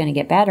that it was going to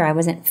get better. I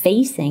wasn't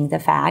facing the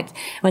fact.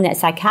 When that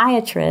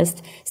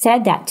psychiatrist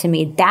said that to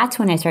me, that's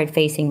when I started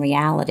facing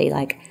reality.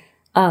 Like,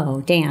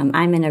 oh, damn,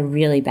 I'm in a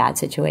really bad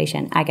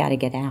situation. I got to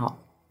get out.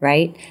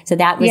 right? So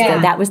that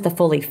was the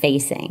fully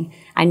facing.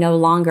 I no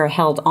longer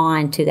held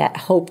on to that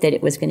hope that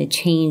it was going to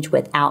change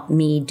without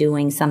me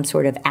doing some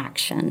sort of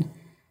action.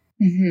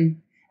 Mm-hmm.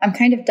 I'm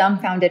kind of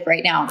dumbfounded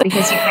right now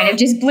because you kind of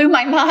just blew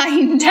my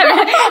mind.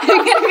 I'm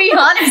going to be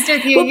honest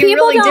with you. Well, you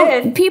really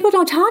did. People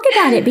don't talk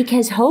about it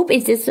because hope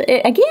is just,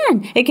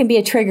 again, it can be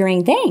a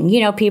triggering thing.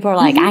 You know, people are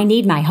like, I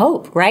need my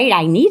hope, right?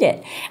 I need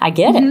it. I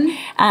get it.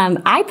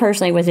 I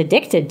personally was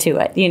addicted to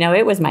it. You know,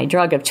 it was my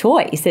drug of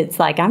choice. It's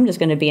like, I'm just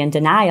going to be in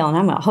denial and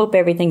I'm going to hope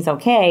everything's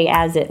okay,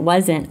 as it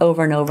wasn't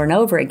over and over and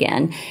over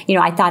again. You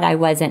know, I thought I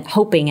wasn't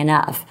hoping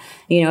enough.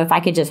 You know, if I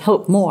could just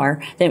hope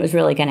more, then it was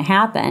really going to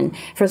happen.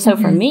 So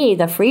for me,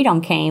 the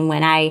freedom came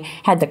when I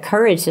had the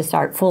courage to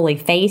start fully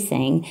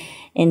facing.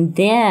 And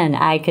then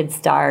I could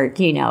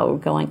start, you know,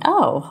 going,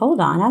 oh, hold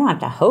on, I don't have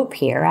to hope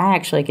here. I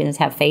actually can just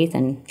have faith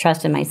and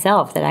trust in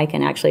myself that I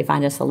can actually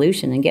find a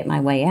solution and get my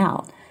way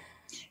out.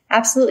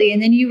 Absolutely.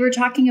 And then you were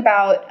talking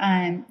about,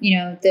 you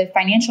know, the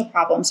financial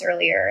problems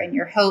earlier, and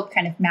your hope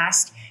kind of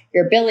masked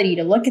your ability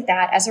to look at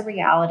that as a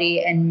reality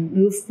and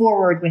move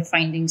forward with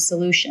finding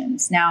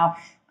solutions. Now,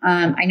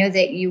 I know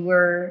that you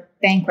were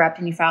bankrupt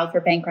and you filed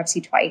for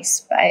bankruptcy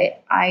twice,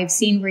 but I've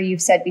seen where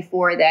you've said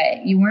before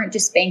that you weren't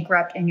just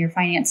bankrupt in your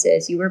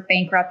finances, you were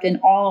bankrupt in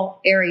all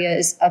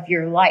areas of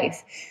your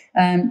life.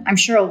 I'm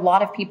sure a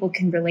lot of people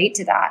can relate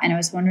to that. And I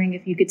was wondering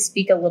if you could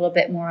speak a little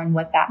bit more on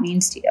what that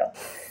means to you.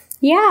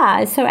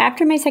 Yeah. So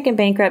after my second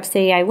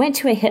bankruptcy, I went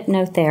to a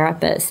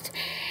hypnotherapist.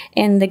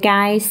 And the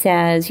guy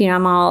says, you know,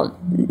 I'm all,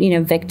 you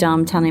know,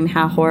 victim, telling him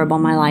how horrible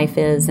my life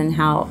is and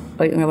how,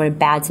 you know, what a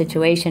bad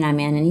situation I'm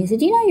in. And he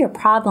said, you know, your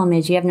problem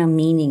is you have no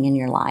meaning in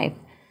your life.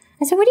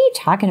 I said, what are you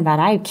talking about?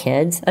 I have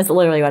kids. That's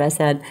literally what I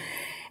said.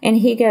 And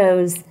he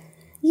goes,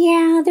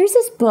 yeah, there's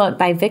this book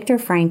by Viktor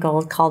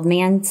Frankl called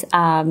Man's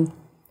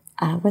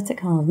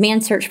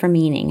Search for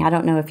Meaning. I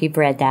don't know if you've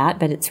read that,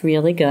 but it's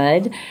really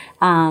good.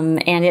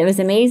 And it was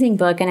an amazing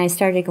book. And I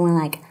started going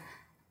like,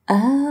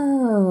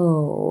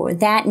 oh,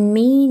 that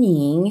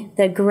meaning,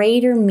 the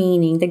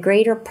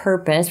greater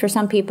purpose. For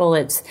some people,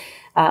 it's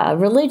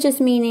religious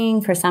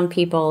meaning. For some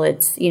people,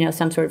 it's, you know,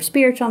 some sort of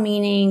spiritual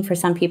meaning. For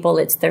some people,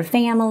 it's their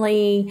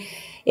family.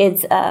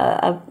 It's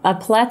a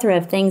plethora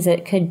of things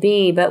it could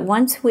be. But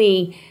once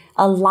we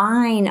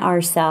align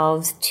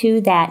ourselves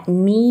to that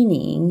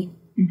meaning,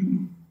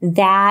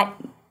 that,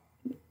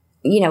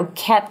 you know,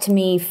 kept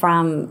me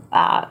from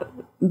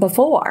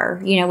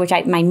before, you know, which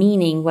my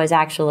meaning was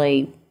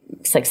actually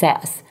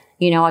success.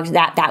 You know,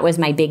 that was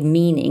my big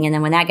meaning. And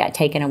then when that got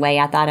taken away,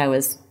 I thought I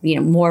was, you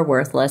know, more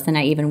worthless than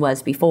I even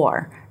was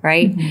before.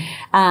 Right.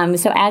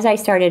 So as I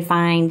started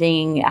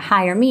finding a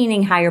higher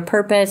meaning, higher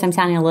purpose, I'm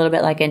sounding a little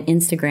bit like an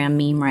Instagram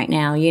meme right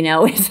now. You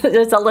know, it's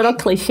a little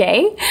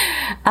cliche,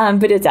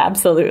 but it's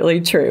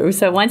absolutely true.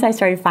 So once I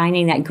started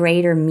finding that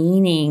greater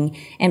meaning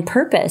and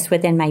purpose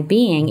within my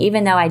being,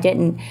 even though I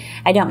don't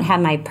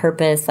have my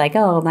purpose like,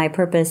 oh, my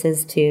purpose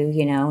is to,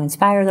 you know,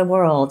 inspire the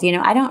world. You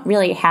know, I don't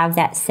really have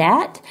that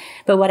set.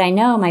 But what I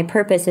know, my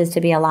purpose is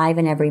to be alive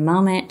in every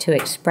moment, to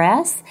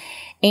express.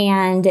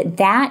 And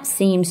that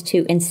seems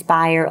to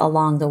inspire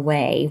along the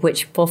way,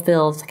 which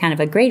fulfills kind of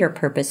a greater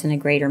purpose and a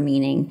greater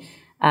meaning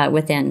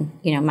within,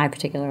 you know, my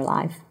particular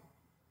life.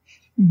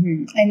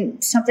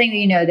 And something,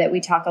 you know, that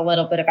we talk a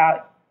little bit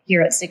about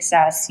here at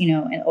Success, you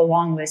know, and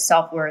along with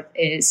self-worth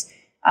is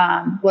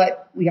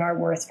what we are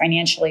worth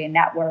financially and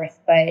net worth.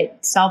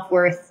 But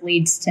self-worth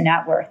leads to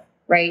net worth,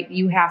 right?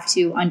 You have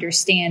to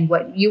understand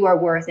what you are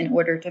worth in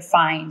order to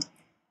find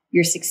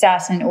your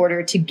success, in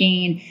order to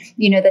gain,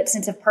 you know, that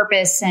sense of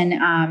purpose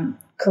and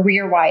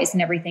career-wise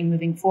and everything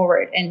moving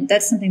forward. And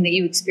that's something that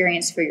you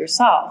experienced for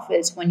yourself,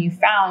 is when you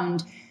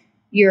found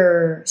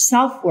your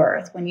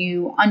self-worth, when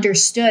you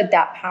understood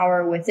that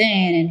power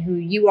within and who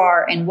you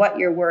are and what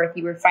you're worth,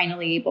 you were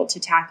finally able to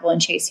tackle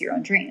and chase your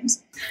own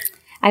dreams.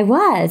 I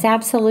was,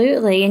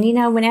 absolutely. And, you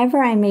know, whenever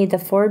I made the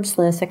Forbes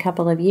list a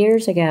couple of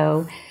years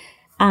ago,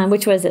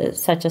 which was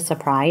such a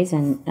surprise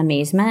and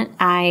amazement,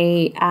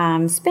 I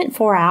spent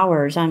 4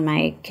 hours on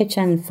my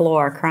kitchen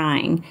floor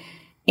crying.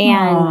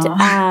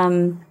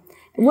 And,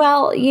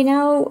 well, you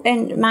know,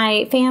 and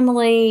my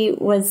family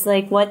was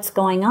like, what's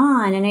going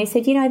on? And I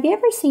said, you know, have you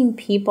ever seen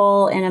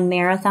people in a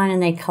marathon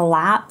and they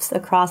collapse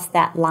across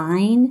that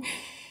line?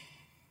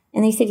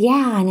 And they said,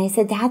 yeah. And I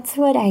said, that's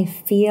what I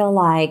feel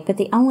like. But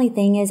the only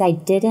thing is I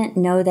didn't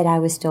know that I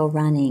was still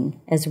running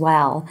as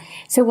well.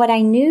 So what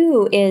I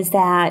knew is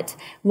that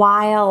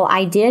while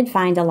I did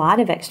find a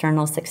lot of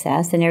external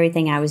success in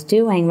everything I was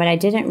doing, what I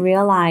didn't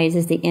realize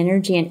is the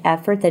energy and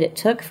effort that it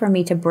took for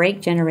me to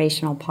break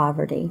generational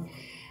poverty.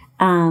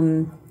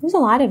 There's a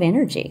lot of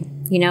energy,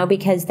 you know,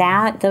 because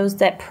that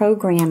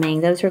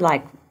programming, those are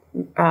like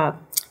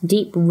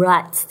deep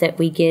ruts that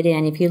we get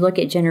in. If you look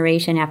at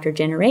generation after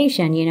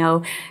generation, you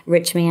know,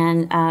 Rich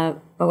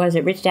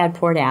Dad,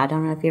 Poor Dad? I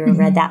don't know if you ever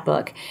read that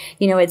book.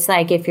 You know, it's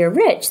like if you're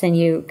rich, then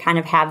you kind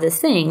of have this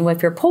thing. Well,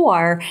 if you're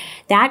poor,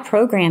 that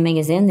programming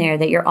is in there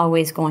that you're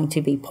always going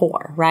to be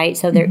poor, right?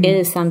 So there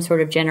is some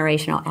sort of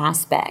generational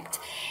aspect.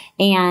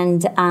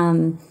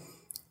 And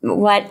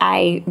what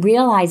I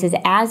realized is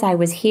as I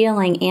was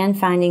healing and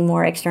finding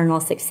more external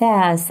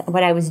success,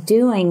 what I was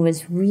doing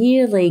was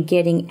really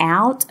getting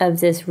out of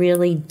this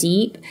really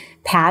deep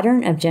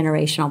pattern of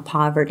generational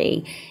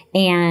poverty.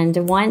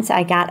 And once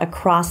I got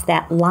across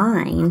that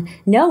line,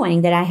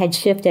 knowing that I had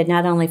shifted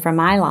not only for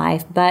my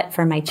life, but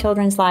for my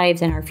children's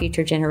lives and our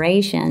future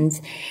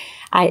generations,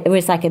 it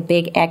was like a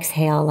big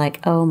exhale, like,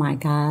 oh my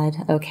God,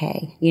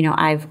 okay,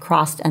 I've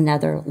crossed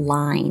another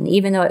line,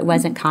 even though it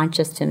wasn't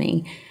conscious to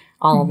me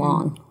all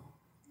along.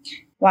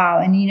 Wow.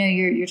 And,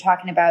 you're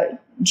talking about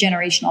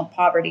generational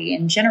poverty,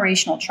 and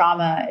generational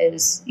trauma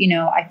is,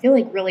 I feel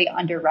like really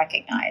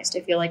under-recognized.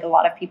 I feel like a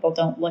lot of people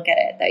don't look at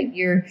it, that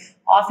you're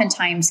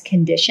oftentimes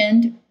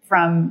conditioned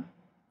from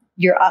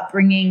your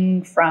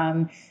upbringing,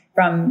 from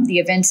the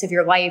events of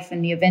your life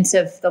and the events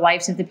of the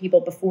lives of the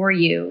people before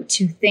you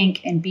to think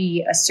and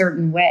be a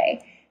certain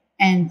way.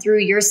 And through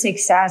your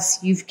success,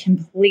 you've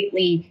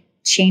completely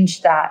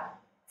changed that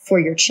for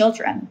your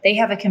children. They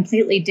have a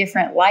completely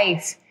different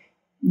life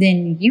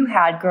than you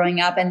had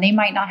growing up, and they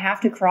might not have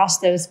to cross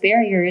those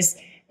barriers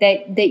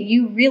that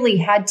you really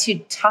had to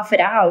tough it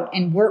out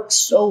and work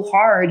so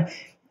hard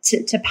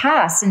to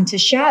pass and to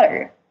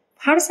shatter.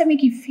 How does that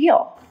make you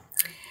feel?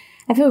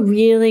 I feel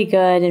really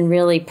good and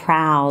really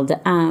proud.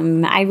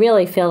 I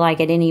really feel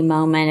like at any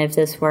moment, if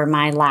this were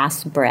my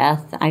last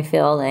breath, I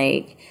feel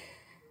like,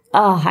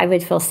 I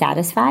would feel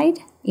satisfied.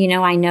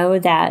 I know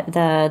that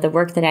the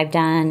work that I've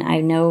done, I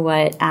know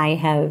what I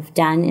have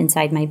done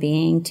inside my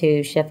being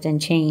to shift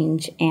and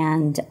change,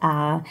 and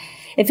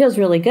it feels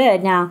really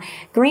good. Now,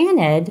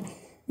 granted,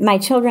 my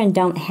children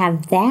don't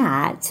have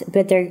that,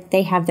 but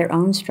they have their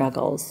own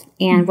struggles.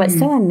 And what's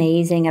so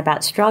amazing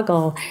about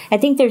struggle, I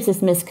think there's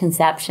this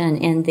misconception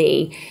in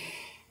the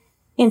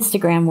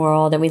Instagram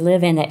world that we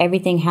live in that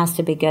everything has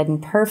to be good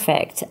and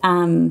perfect.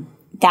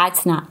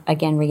 That's not,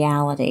 again,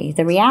 reality.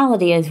 The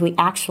reality is we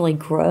actually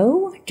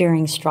grow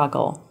during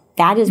struggle.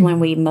 That is when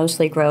we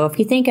mostly grow. If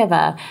you think of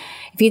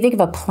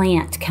a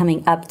plant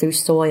coming up through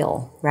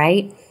soil,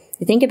 right?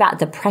 You think about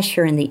the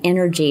pressure and the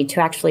energy to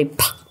actually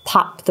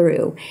pop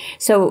through.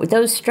 So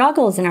those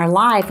struggles in our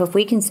life, if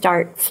we can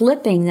start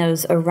flipping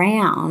those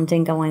around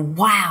and going,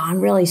 wow,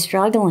 I'm really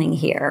struggling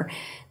here.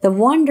 The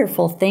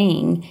wonderful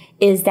thing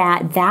is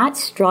that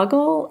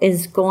struggle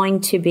is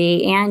going to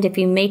be, and if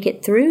you make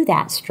it through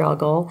that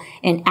struggle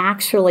and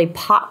actually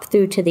pop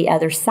through to the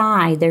other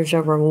side, there's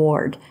a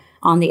reward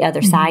on the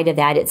other side of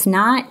that. It's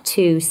not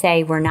to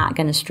say we're not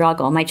going to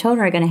struggle. My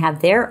children are going to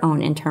have their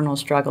own internal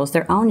struggles,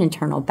 their own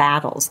internal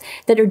battles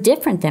that are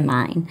different than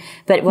mine.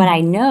 But what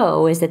I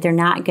know is that they're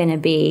not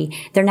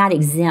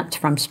exempt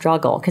from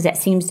struggle, because that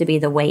seems to be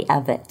the way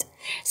of it.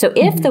 So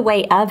if the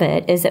way of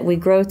it is that we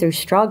grow through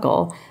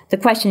struggle, the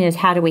question is,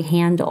 how do we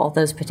handle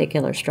those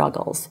particular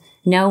struggles?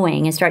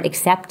 Knowing and start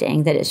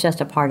accepting that it's just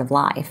a part of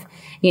life.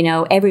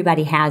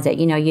 Everybody has it.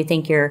 You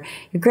think you're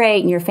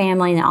great in your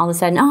family, and then all of a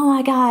sudden, oh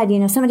my God,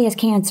 somebody has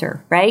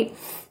cancer, right?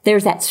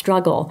 There's that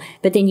struggle.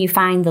 But then you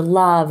find the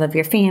love of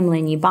your family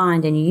and you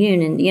bond and you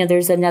union.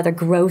 There's another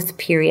growth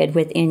period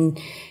within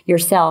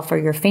yourself or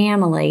your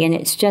family. And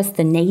it's just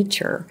the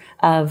nature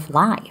of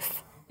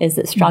life is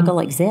that struggle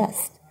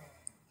exists.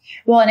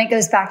 Well, and it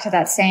goes back to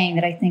that saying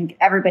that I think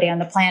everybody on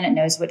the planet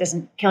knows: what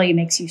doesn't kill you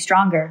makes you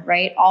stronger,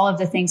 right? All of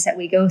the things that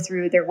we go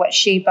through, they're what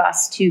shape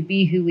us to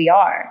be who we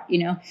are.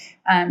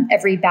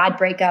 Every bad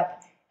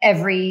breakup,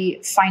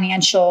 every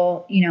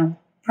financial,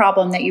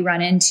 problem that you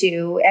run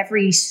into,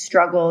 every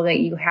struggle that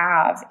you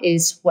have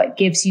is what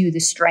gives you the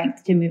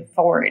strength to move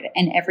forward.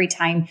 And every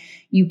time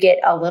you get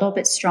a little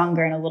bit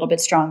stronger and a little bit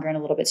stronger and a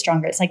little bit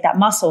stronger, it's like that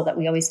muscle that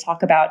we always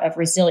talk about of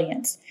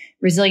resilience.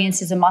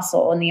 Resilience is a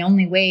muscle, and the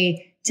only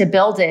way to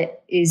build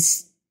it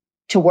is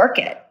to work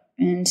it.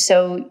 And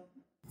so,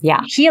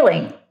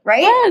 healing,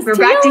 right? Yes, we're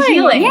back to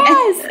healing.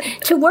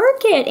 Yes, to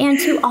work it and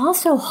to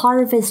also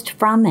harvest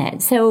from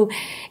it. So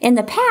in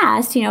the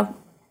past,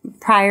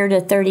 prior to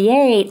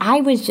 38,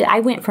 I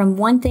went from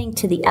one thing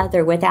to the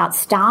other without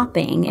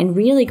stopping and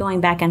really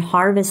going back and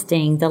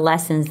harvesting the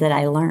lessons that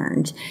I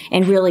learned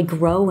and really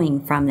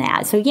growing from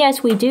that. So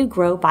yes, we do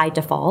grow by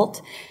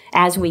default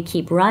as we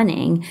keep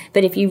running.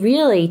 But if you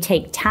really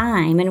take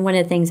time, and one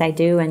of the things I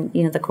do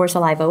in the Course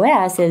of Life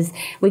OS is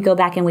we go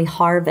back and we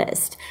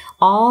harvest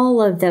all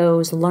of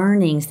those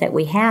learnings that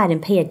we had and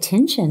pay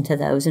attention to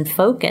those and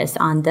focus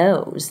on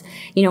those.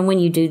 When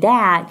you do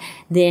that,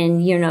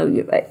 then,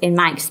 in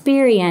my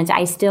experience,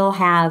 I still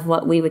have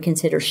what we would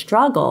consider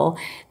struggle,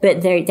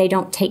 but they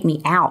don't take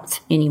me out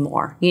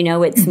anymore.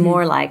 It's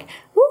more like,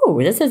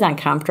 ooh, this is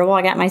uncomfortable.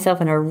 I got myself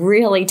in a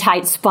really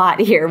tight spot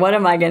here. What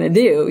am I going to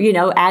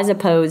do? As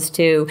opposed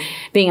to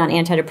being on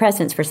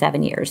antidepressants for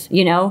 7 years,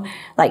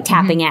 like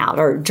tapping out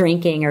or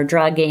drinking or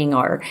drugging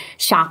or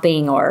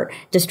shopping or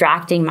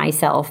distracting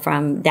myself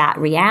from that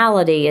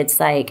reality. It's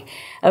like,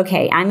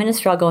 okay, I'm in a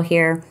struggle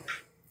here.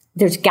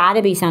 There's got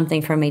to be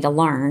something for me to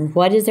learn.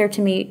 What is there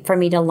for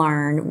me to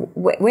learn?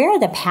 Where are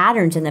the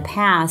patterns in the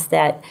past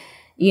that,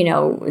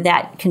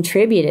 that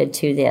contributed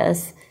to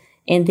this?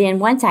 And then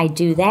once I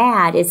do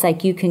that, it's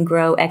like you can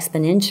grow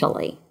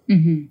exponentially.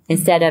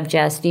 instead of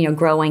just,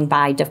 growing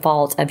by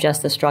default of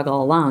just the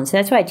struggle alone. So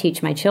that's why I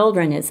teach my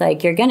children. It's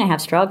like, you're going to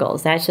have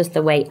struggles. That's just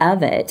the way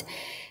of it.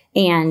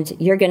 And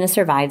you're going to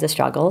survive the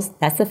struggles.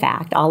 That's the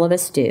fact. All of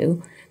us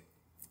do.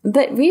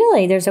 But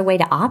really, there's a way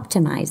to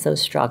optimize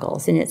those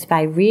struggles. And it's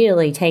by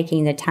really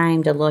taking the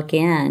time to look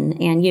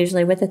in. And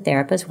usually with a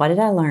therapist, what did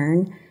I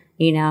learn?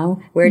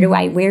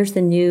 Where's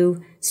the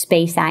new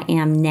space I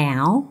am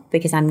now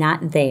because I'm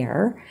not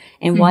there?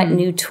 And what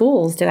new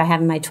tools do I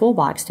have in my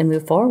toolbox to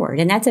move forward?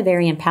 And that's a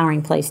very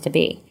empowering place to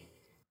be.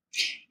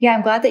 Yeah,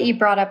 I'm glad that you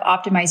brought up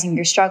optimizing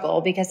your struggle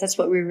because that's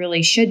what we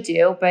really should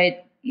do.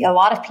 But a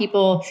lot of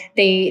people,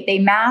 they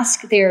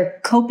mask their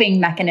coping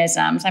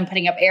mechanisms. I'm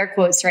putting up air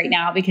quotes right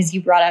now because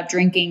you brought up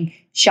drinking,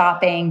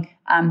 shopping,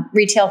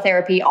 retail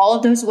therapy, all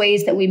of those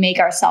ways that we make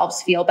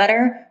ourselves feel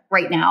better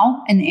right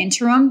now in the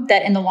interim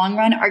that in the long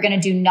run are going to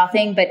do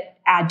nothing but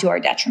add to our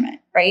detriment,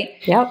 right?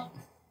 Yep.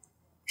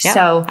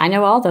 So I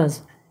know all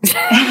those.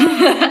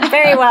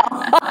 Very well.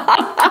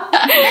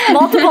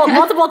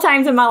 multiple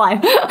times in my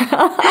life.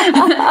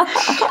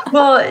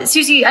 Well,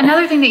 Susie,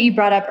 another thing that you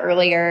brought up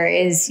earlier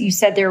is you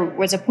said there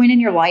was a point in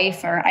your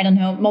life, or I don't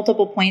know,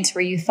 multiple points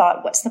where you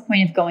thought, what's the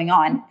point of going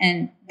on?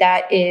 And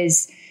that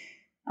is,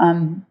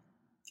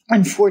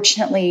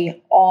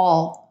 unfortunately,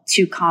 all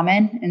too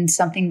common and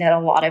something that a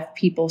lot of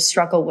people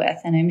struggle with.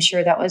 And I'm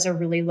sure that was a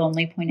really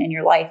lonely point in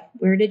your life.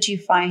 Where did you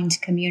find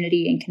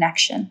community and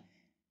connection?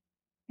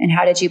 And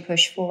how did you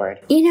push forward?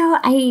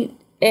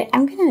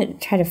 I'm going to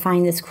try to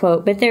find this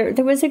quote, but there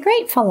was a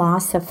great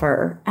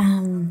philosopher. I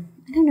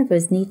don't know if it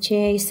was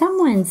Nietzsche.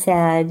 Someone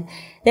said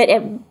that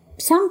at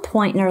some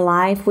point in our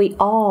life, we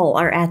all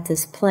are at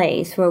this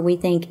place where we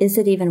think, is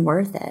it even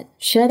worth it?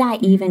 Should I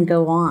even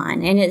go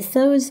on? And it's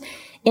those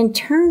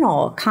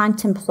internal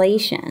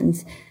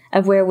contemplations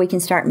of where we can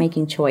start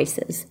making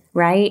choices,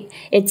 right?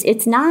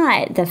 It's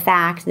not the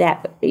fact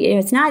that,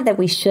 it's not that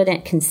we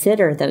shouldn't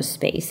consider those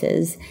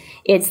spaces.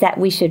 It's that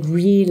we should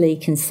really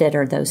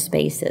consider those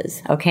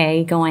spaces,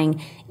 okay?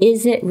 Going,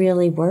 is it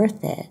really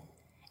worth it?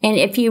 And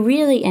if you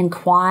really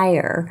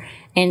inquire,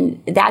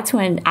 and that's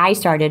when I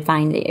started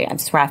finding,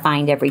 that's where I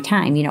find every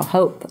time,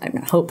 hope,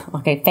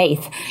 okay,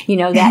 faith,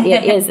 that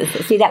it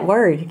is, see that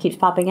word keeps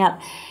popping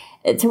up,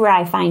 to where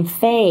I find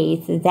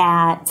faith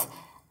that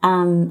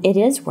it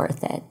is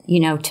worth it,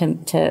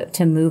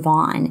 to move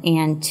on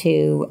and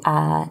to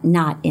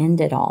not end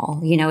it all.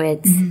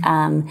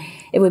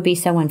 It would be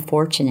so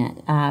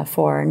unfortunate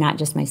for not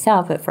just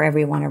myself, but for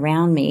everyone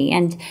around me.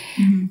 And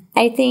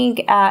I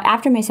think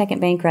after my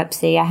second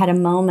bankruptcy, I had a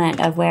moment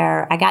of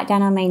where I got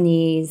down on my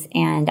knees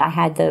and I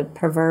had the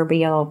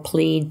proverbial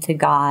plead to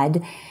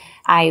God.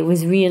 I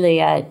was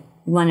really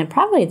one of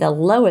probably the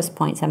lowest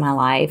points in my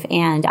life.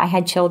 And I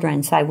had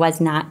children, so I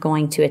was not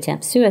going to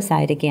attempt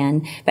suicide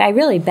again. But I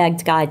really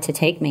begged God to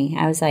take me.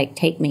 I was like,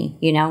 take me,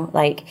 you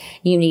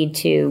need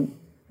to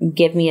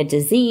give me a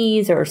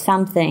disease or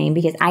something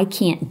because I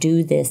can't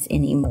do this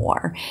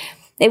anymore.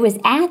 It was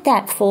at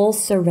that full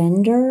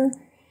surrender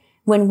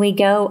when we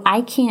go,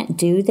 I can't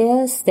do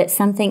this, that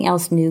something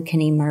else new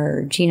can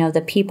emerge.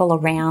 The people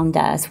around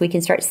us, we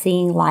can start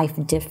seeing life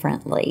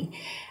differently.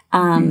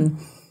 And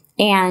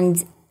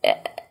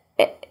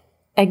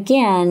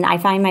again, I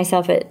find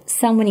myself at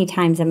so many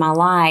times in my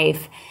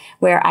life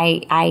where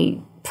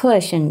I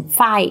push and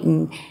fight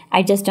and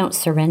I just don't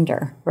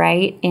surrender,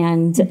 right?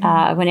 And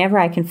whenever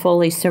I can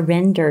fully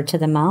surrender to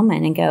the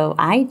moment and go,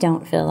 I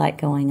don't feel like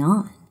going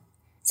on.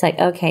 It's like,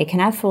 okay, can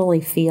I fully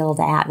feel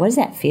that? What does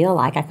that feel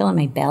like? I feel in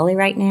my belly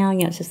right now.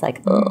 It's just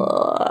like,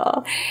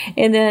 ugh.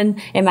 And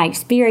then in my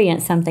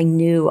experience, something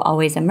new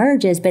always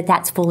emerges, but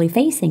that's fully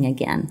facing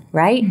again,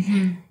 right?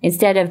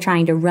 Instead of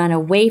trying to run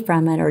away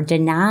from it or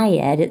deny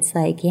it, it's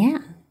like, yeah,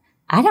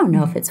 I don't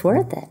know if it's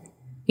worth it.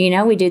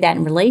 We do that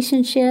in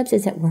relationships.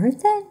 Is it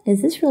worth it?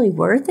 Is this really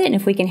worth it? And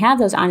if we can have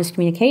those honest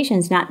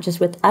communications, not just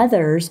with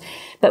others,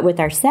 but with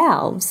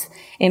ourselves,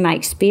 in my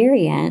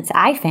experience,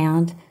 I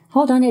found,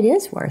 hold on, it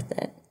is worth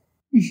it.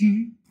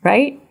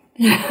 Right?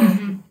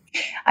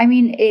 I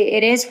mean,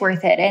 it is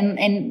worth it.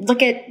 And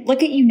look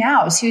at you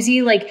now,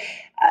 Susie,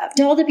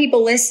 to all the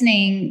people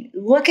listening,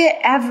 look at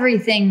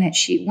everything that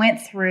she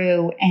went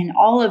through and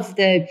all of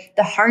the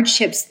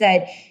hardships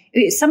that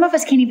some of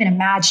us can't even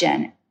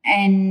imagine.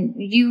 And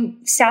you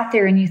sat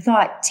there and you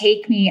thought,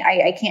 take me,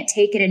 I can't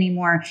take it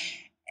anymore.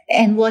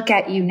 And look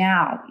at you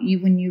now.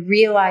 When you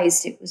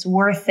realized it was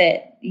worth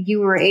it, you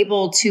were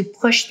able to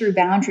push through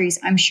boundaries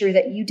I'm sure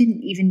that you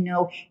didn't even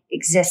know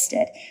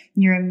existed.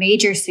 You're a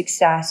major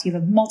success. You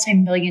have a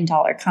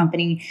multi-million-dollar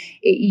company.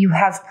 You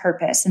have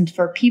purpose. And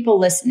for people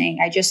listening,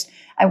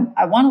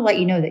 I want to let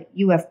you know that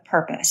you have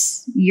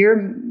purpose.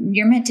 You're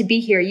meant to be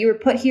here. You were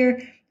put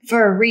here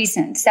for a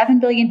reason. 7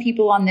 billion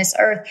people on this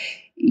earth.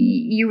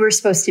 You were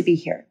supposed to be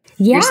here.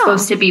 Yeah. You're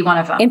supposed to be one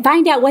of them. And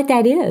find out what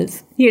that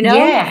is,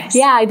 Yes.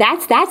 Yeah,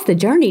 that's the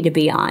journey to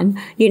be on.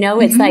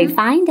 It's like,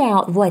 find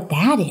out what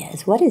that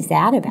is. What is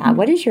that about?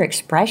 What is your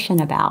expression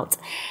about?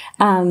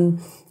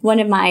 One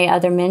of my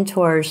other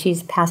mentors,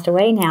 she's passed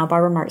away now,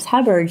 Barbara Marx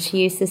Hubbard,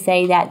 she used to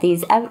say that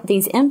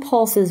these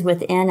impulses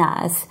within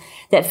us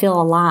that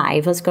feel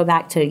alive, let's go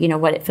back to,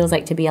 what it feels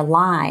like to be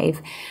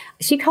alive.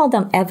 She called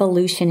them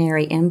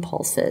evolutionary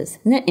impulses.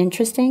 Isn't that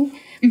interesting?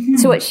 Mm-hmm.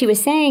 So what she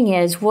was saying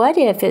is, what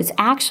if it's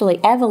actually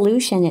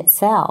evolution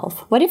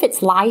itself? What if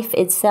it's life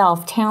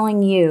itself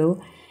telling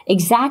you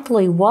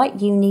exactly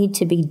what you need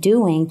to be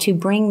doing to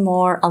bring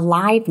more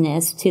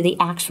aliveness to the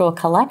actual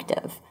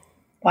collective?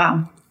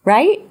 Wow.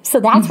 Right?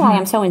 So that's why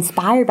I'm so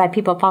inspired by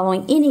people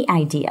following any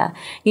idea.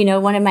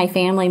 One of my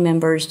family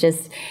members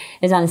just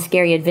is on a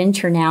scary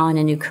adventure now in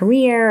a new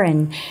career.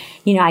 And,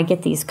 I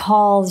get these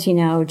calls,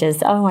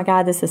 just, oh my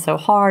God, this is so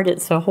hard.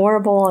 It's so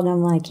horrible. And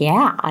I'm like,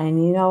 yeah.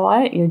 And you know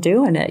what? You're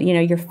doing it.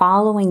 You're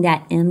following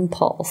that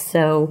impulse.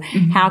 So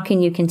how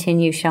can you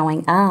continue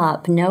showing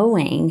up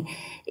knowing?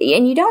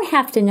 And you don't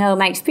have to know.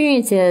 My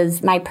experience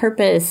is my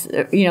purpose,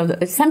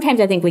 sometimes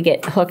I think we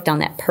get hooked on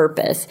that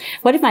purpose.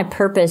 What if my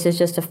purpose is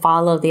just to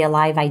follow the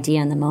alive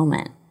idea in the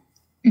moment?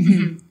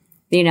 Mm-hmm.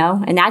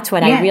 And that's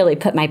what I really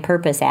put my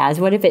purpose as.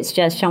 What if it's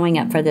just showing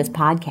up for this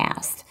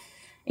podcast?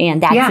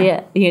 And that's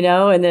it,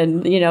 and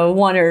then,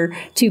 one or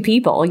two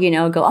people,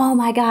 go, oh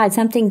my God,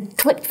 something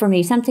clicked for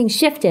me. Something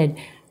shifted.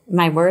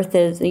 My worth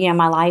is,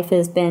 my life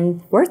has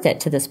been worth it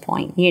to this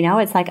point.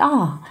 It's like,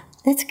 oh,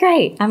 that's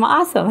great. I'm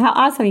awesome. How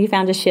awesome you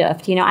found a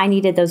shift. I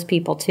needed those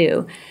people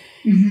too.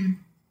 Mm-hmm.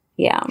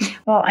 Yeah.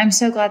 Well, I'm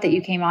so glad that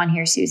you came on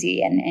here,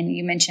 Susie. And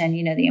you mentioned,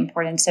 the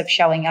importance of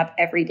showing up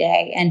every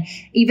day. And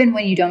even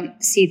when you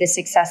don't see the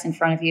success in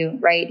front of you,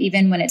 right?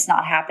 Even when it's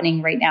not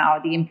happening right now,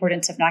 the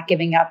importance of not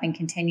giving up and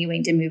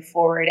continuing to move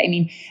forward. I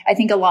mean, I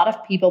think a lot of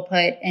people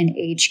put an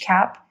age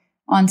cap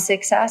on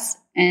success,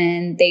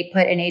 and they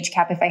put an age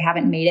cap. If I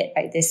haven't made it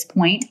by this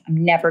point,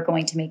 I'm never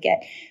going to make it.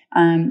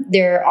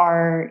 There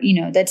are,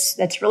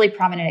 that's really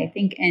prominent, I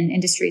think, in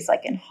industries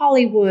like in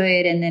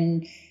Hollywood, and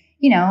then,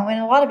 in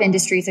a lot of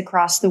industries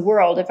across the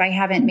world. If I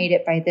haven't made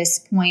it by this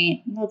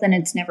point, well, then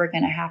it's never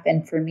going to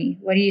happen for me.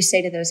 What do you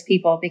say to those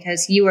people?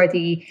 Because you are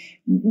the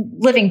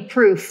living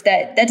proof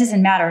that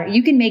doesn't matter.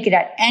 You can make it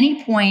at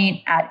any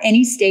point, at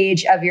any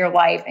stage of your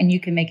life, and you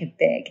can make it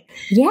big.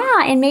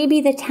 Yeah. And maybe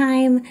the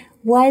time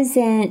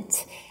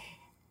wasn't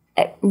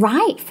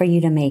right for you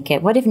to make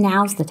it. What if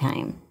now's the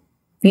time?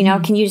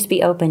 Can you just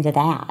be open to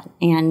that?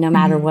 And no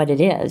matter what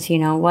it is,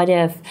 what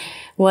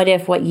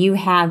if what you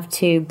have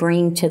to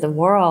bring to the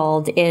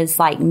world is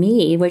like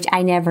me, which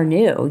I never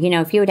knew.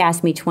 If you had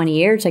asked me 20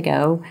 years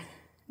ago,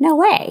 no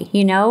way.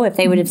 If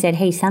they would have said,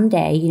 hey,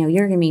 someday,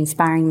 you're going to be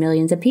inspiring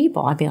millions of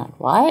people, I'd be like,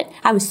 what?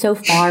 I was so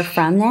far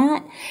from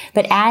that.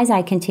 But as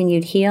I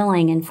continued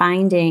healing and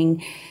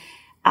finding,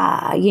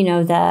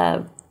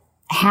 the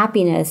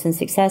happiness and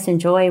success and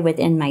joy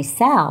within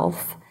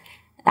myself,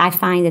 I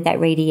find that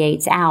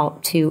radiates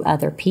out to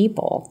other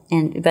people.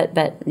 And, but,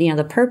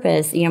 the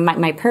purpose,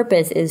 my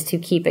purpose is to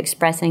keep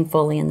expressing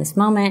fully in this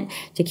moment,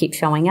 to keep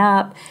showing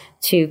up,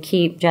 to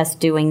keep just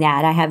doing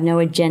that. I have no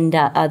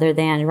agenda other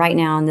than right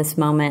now in this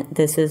moment,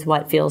 this is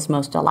what feels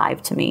most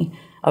alive to me.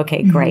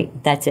 Okay,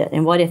 great. That's it.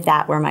 And what if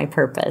that were my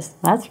purpose?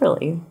 That's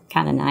really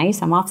kind of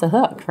nice. I'm off the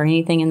hook for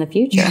anything in the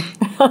future.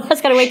 I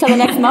just got to wait till the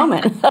next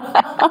moment.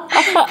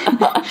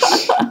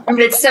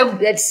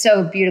 That's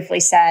so beautifully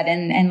said.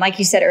 And like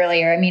you said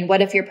earlier, I mean,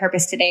 what if your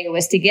purpose today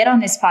was to get on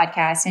this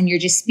podcast and you're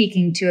just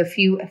speaking to a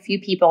few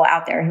people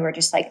out there who are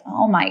just like,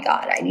 oh my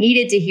God, I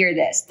needed to hear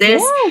this.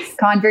 This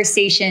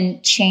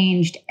conversation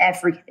changed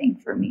everything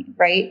for me,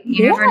 right?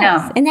 You never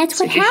know. And that's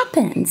what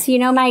happens.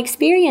 My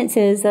experience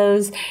is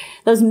those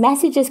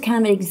messages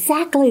come at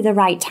exactly the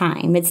right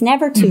time. It's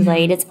never too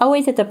late. It's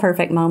always at the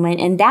perfect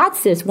moment. And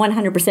that's just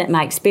 100%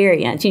 my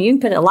experience. You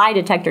can put a lie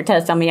detector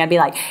test on me. I'd be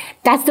like,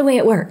 that's the way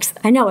it works.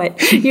 I know it,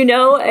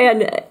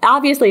 and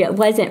obviously it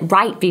wasn't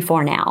right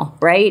before now,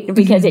 right?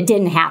 Because it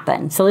didn't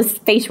happen. So let's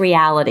face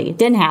reality. It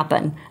didn't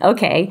happen.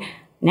 Okay.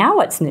 Now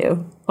what's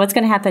new? What's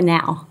going to happen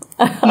now?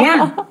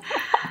 Yeah,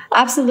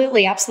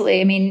 absolutely. Absolutely.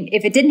 I mean,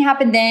 if it didn't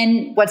happen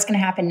then, what's going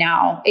to happen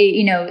now?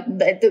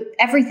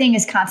 Everything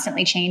is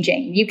constantly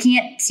changing. You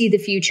can't see the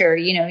future.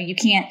 You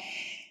can't.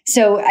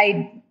 So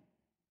I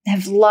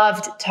have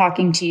loved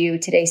talking to you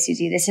today,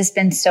 Susie. This has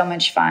been so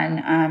much fun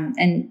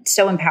and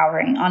so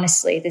empowering.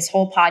 Honestly, this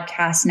whole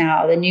podcast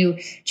now, the new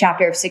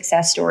chapter of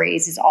Success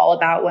Stories, is all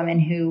about women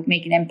who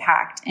make an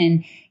impact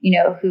and,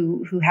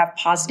 who have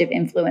positive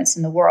influence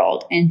in the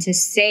world. And to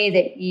say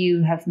that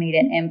you have made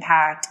an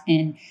impact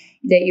and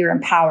that you're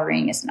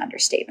empowering is an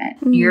understatement.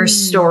 Your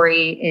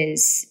story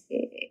is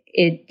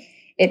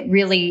it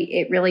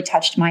really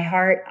touched my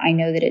heart. I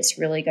know that it's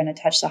really going to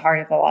touch the heart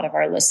of a lot of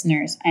our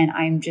listeners. And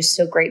I'm just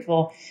so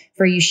grateful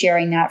for you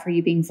sharing that, for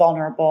you being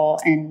vulnerable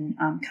and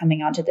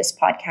coming onto this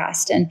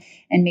podcast and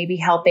maybe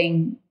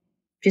helping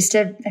just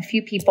a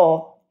few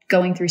people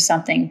going through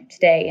something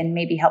today and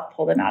maybe help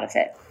pull them out of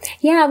it.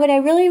 Yeah, what I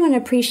really want to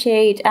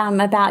appreciate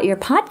about your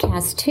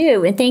podcast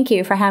too, and thank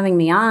you for having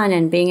me on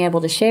and being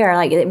able to share,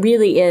 it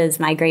really is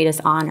my greatest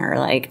honor.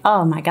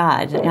 Oh my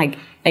God.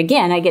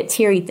 Again, I get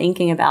teary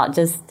thinking about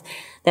just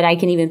that I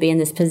can even be in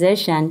this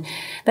position.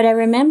 But I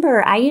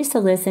remember I used to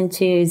listen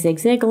to Zig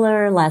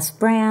Ziglar, Les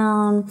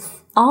Brown,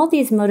 all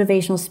these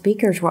motivational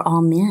speakers were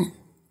all men.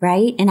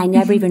 Right. And I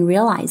never even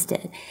realized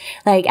it.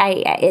 Like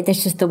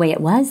that's just the way it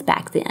was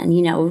back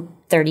then,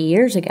 30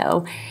 years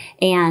ago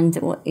and,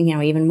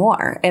 even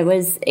more. It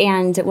was,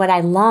 and what I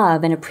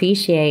love and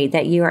appreciate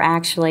that you are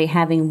actually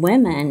having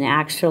women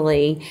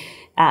actually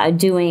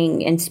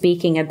doing and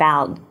speaking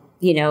about,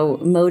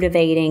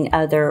 motivating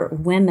other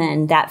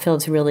women. That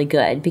feels really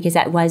good because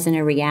that wasn't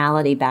a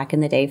reality back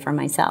in the day for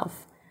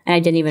myself. And I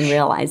didn't even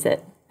realize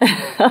it.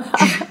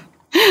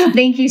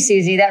 Thank you,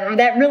 Susie.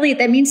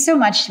 That means so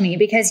much to me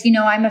because,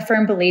 I'm a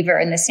firm believer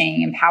in the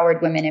saying,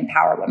 empowered women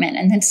empower women.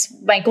 And that's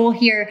my goal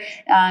here.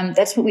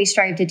 That's what we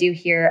strive to do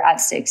here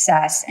at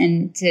Success,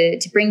 and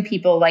to bring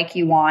people like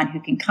you on who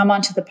can come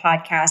onto the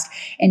podcast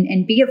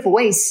and be a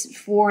voice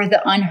for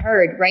the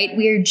unheard, right?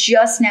 We are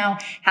just now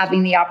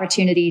having the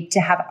opportunity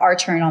to have our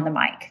turn on the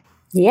mic.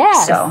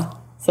 Yeah.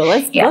 So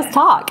let's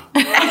talk.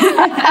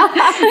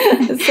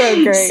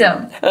 So great.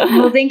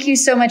 Thank you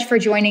so much for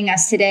joining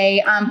us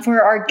today.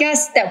 For our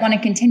guests that want to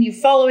continue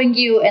following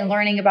you and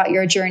learning about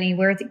your journey,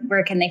 where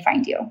can they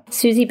find you?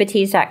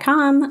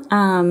 SusieBatiz.com,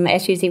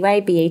 SUZY,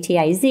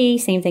 BATIZ,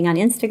 same thing on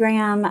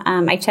Instagram.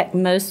 I check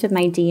most of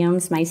my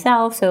DMs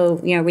myself, so,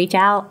 reach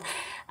out.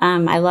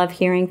 I love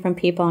hearing from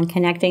people and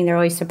connecting. They're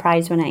always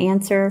surprised when I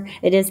answer.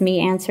 It is me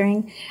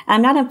answering.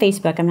 I'm not on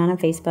Facebook.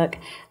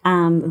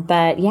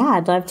 But yeah,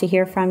 I'd love to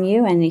hear from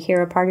you and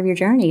hear a part of your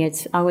journey.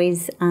 It's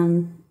always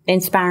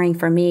inspiring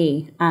for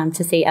me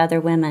to see other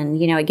women.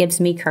 It gives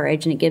me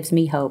courage and it gives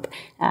me hope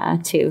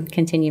to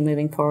continue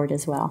moving forward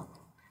as well.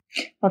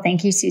 Well,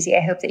 thank you, Susie.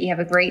 I hope that you have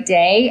a great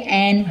day.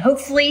 And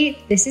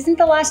hopefully this isn't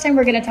the last time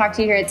we're going to talk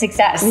to you here at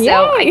Success. Yay!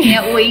 So I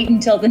can't wait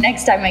until the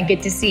next time I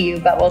get to see you,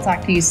 but we'll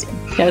talk to you soon.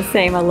 No,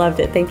 same. I loved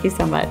it. Thank you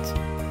so much.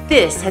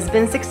 This has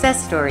been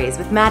Success Stories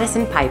with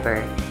Madison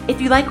Piper.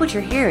 If you like what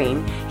you're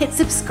hearing, hit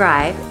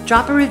subscribe,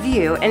 drop a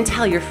review, and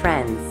tell your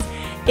friends.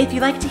 If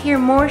you'd like to hear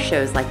more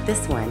shows like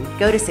this one,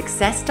 go to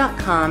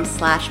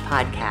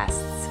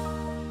success.com/podcast.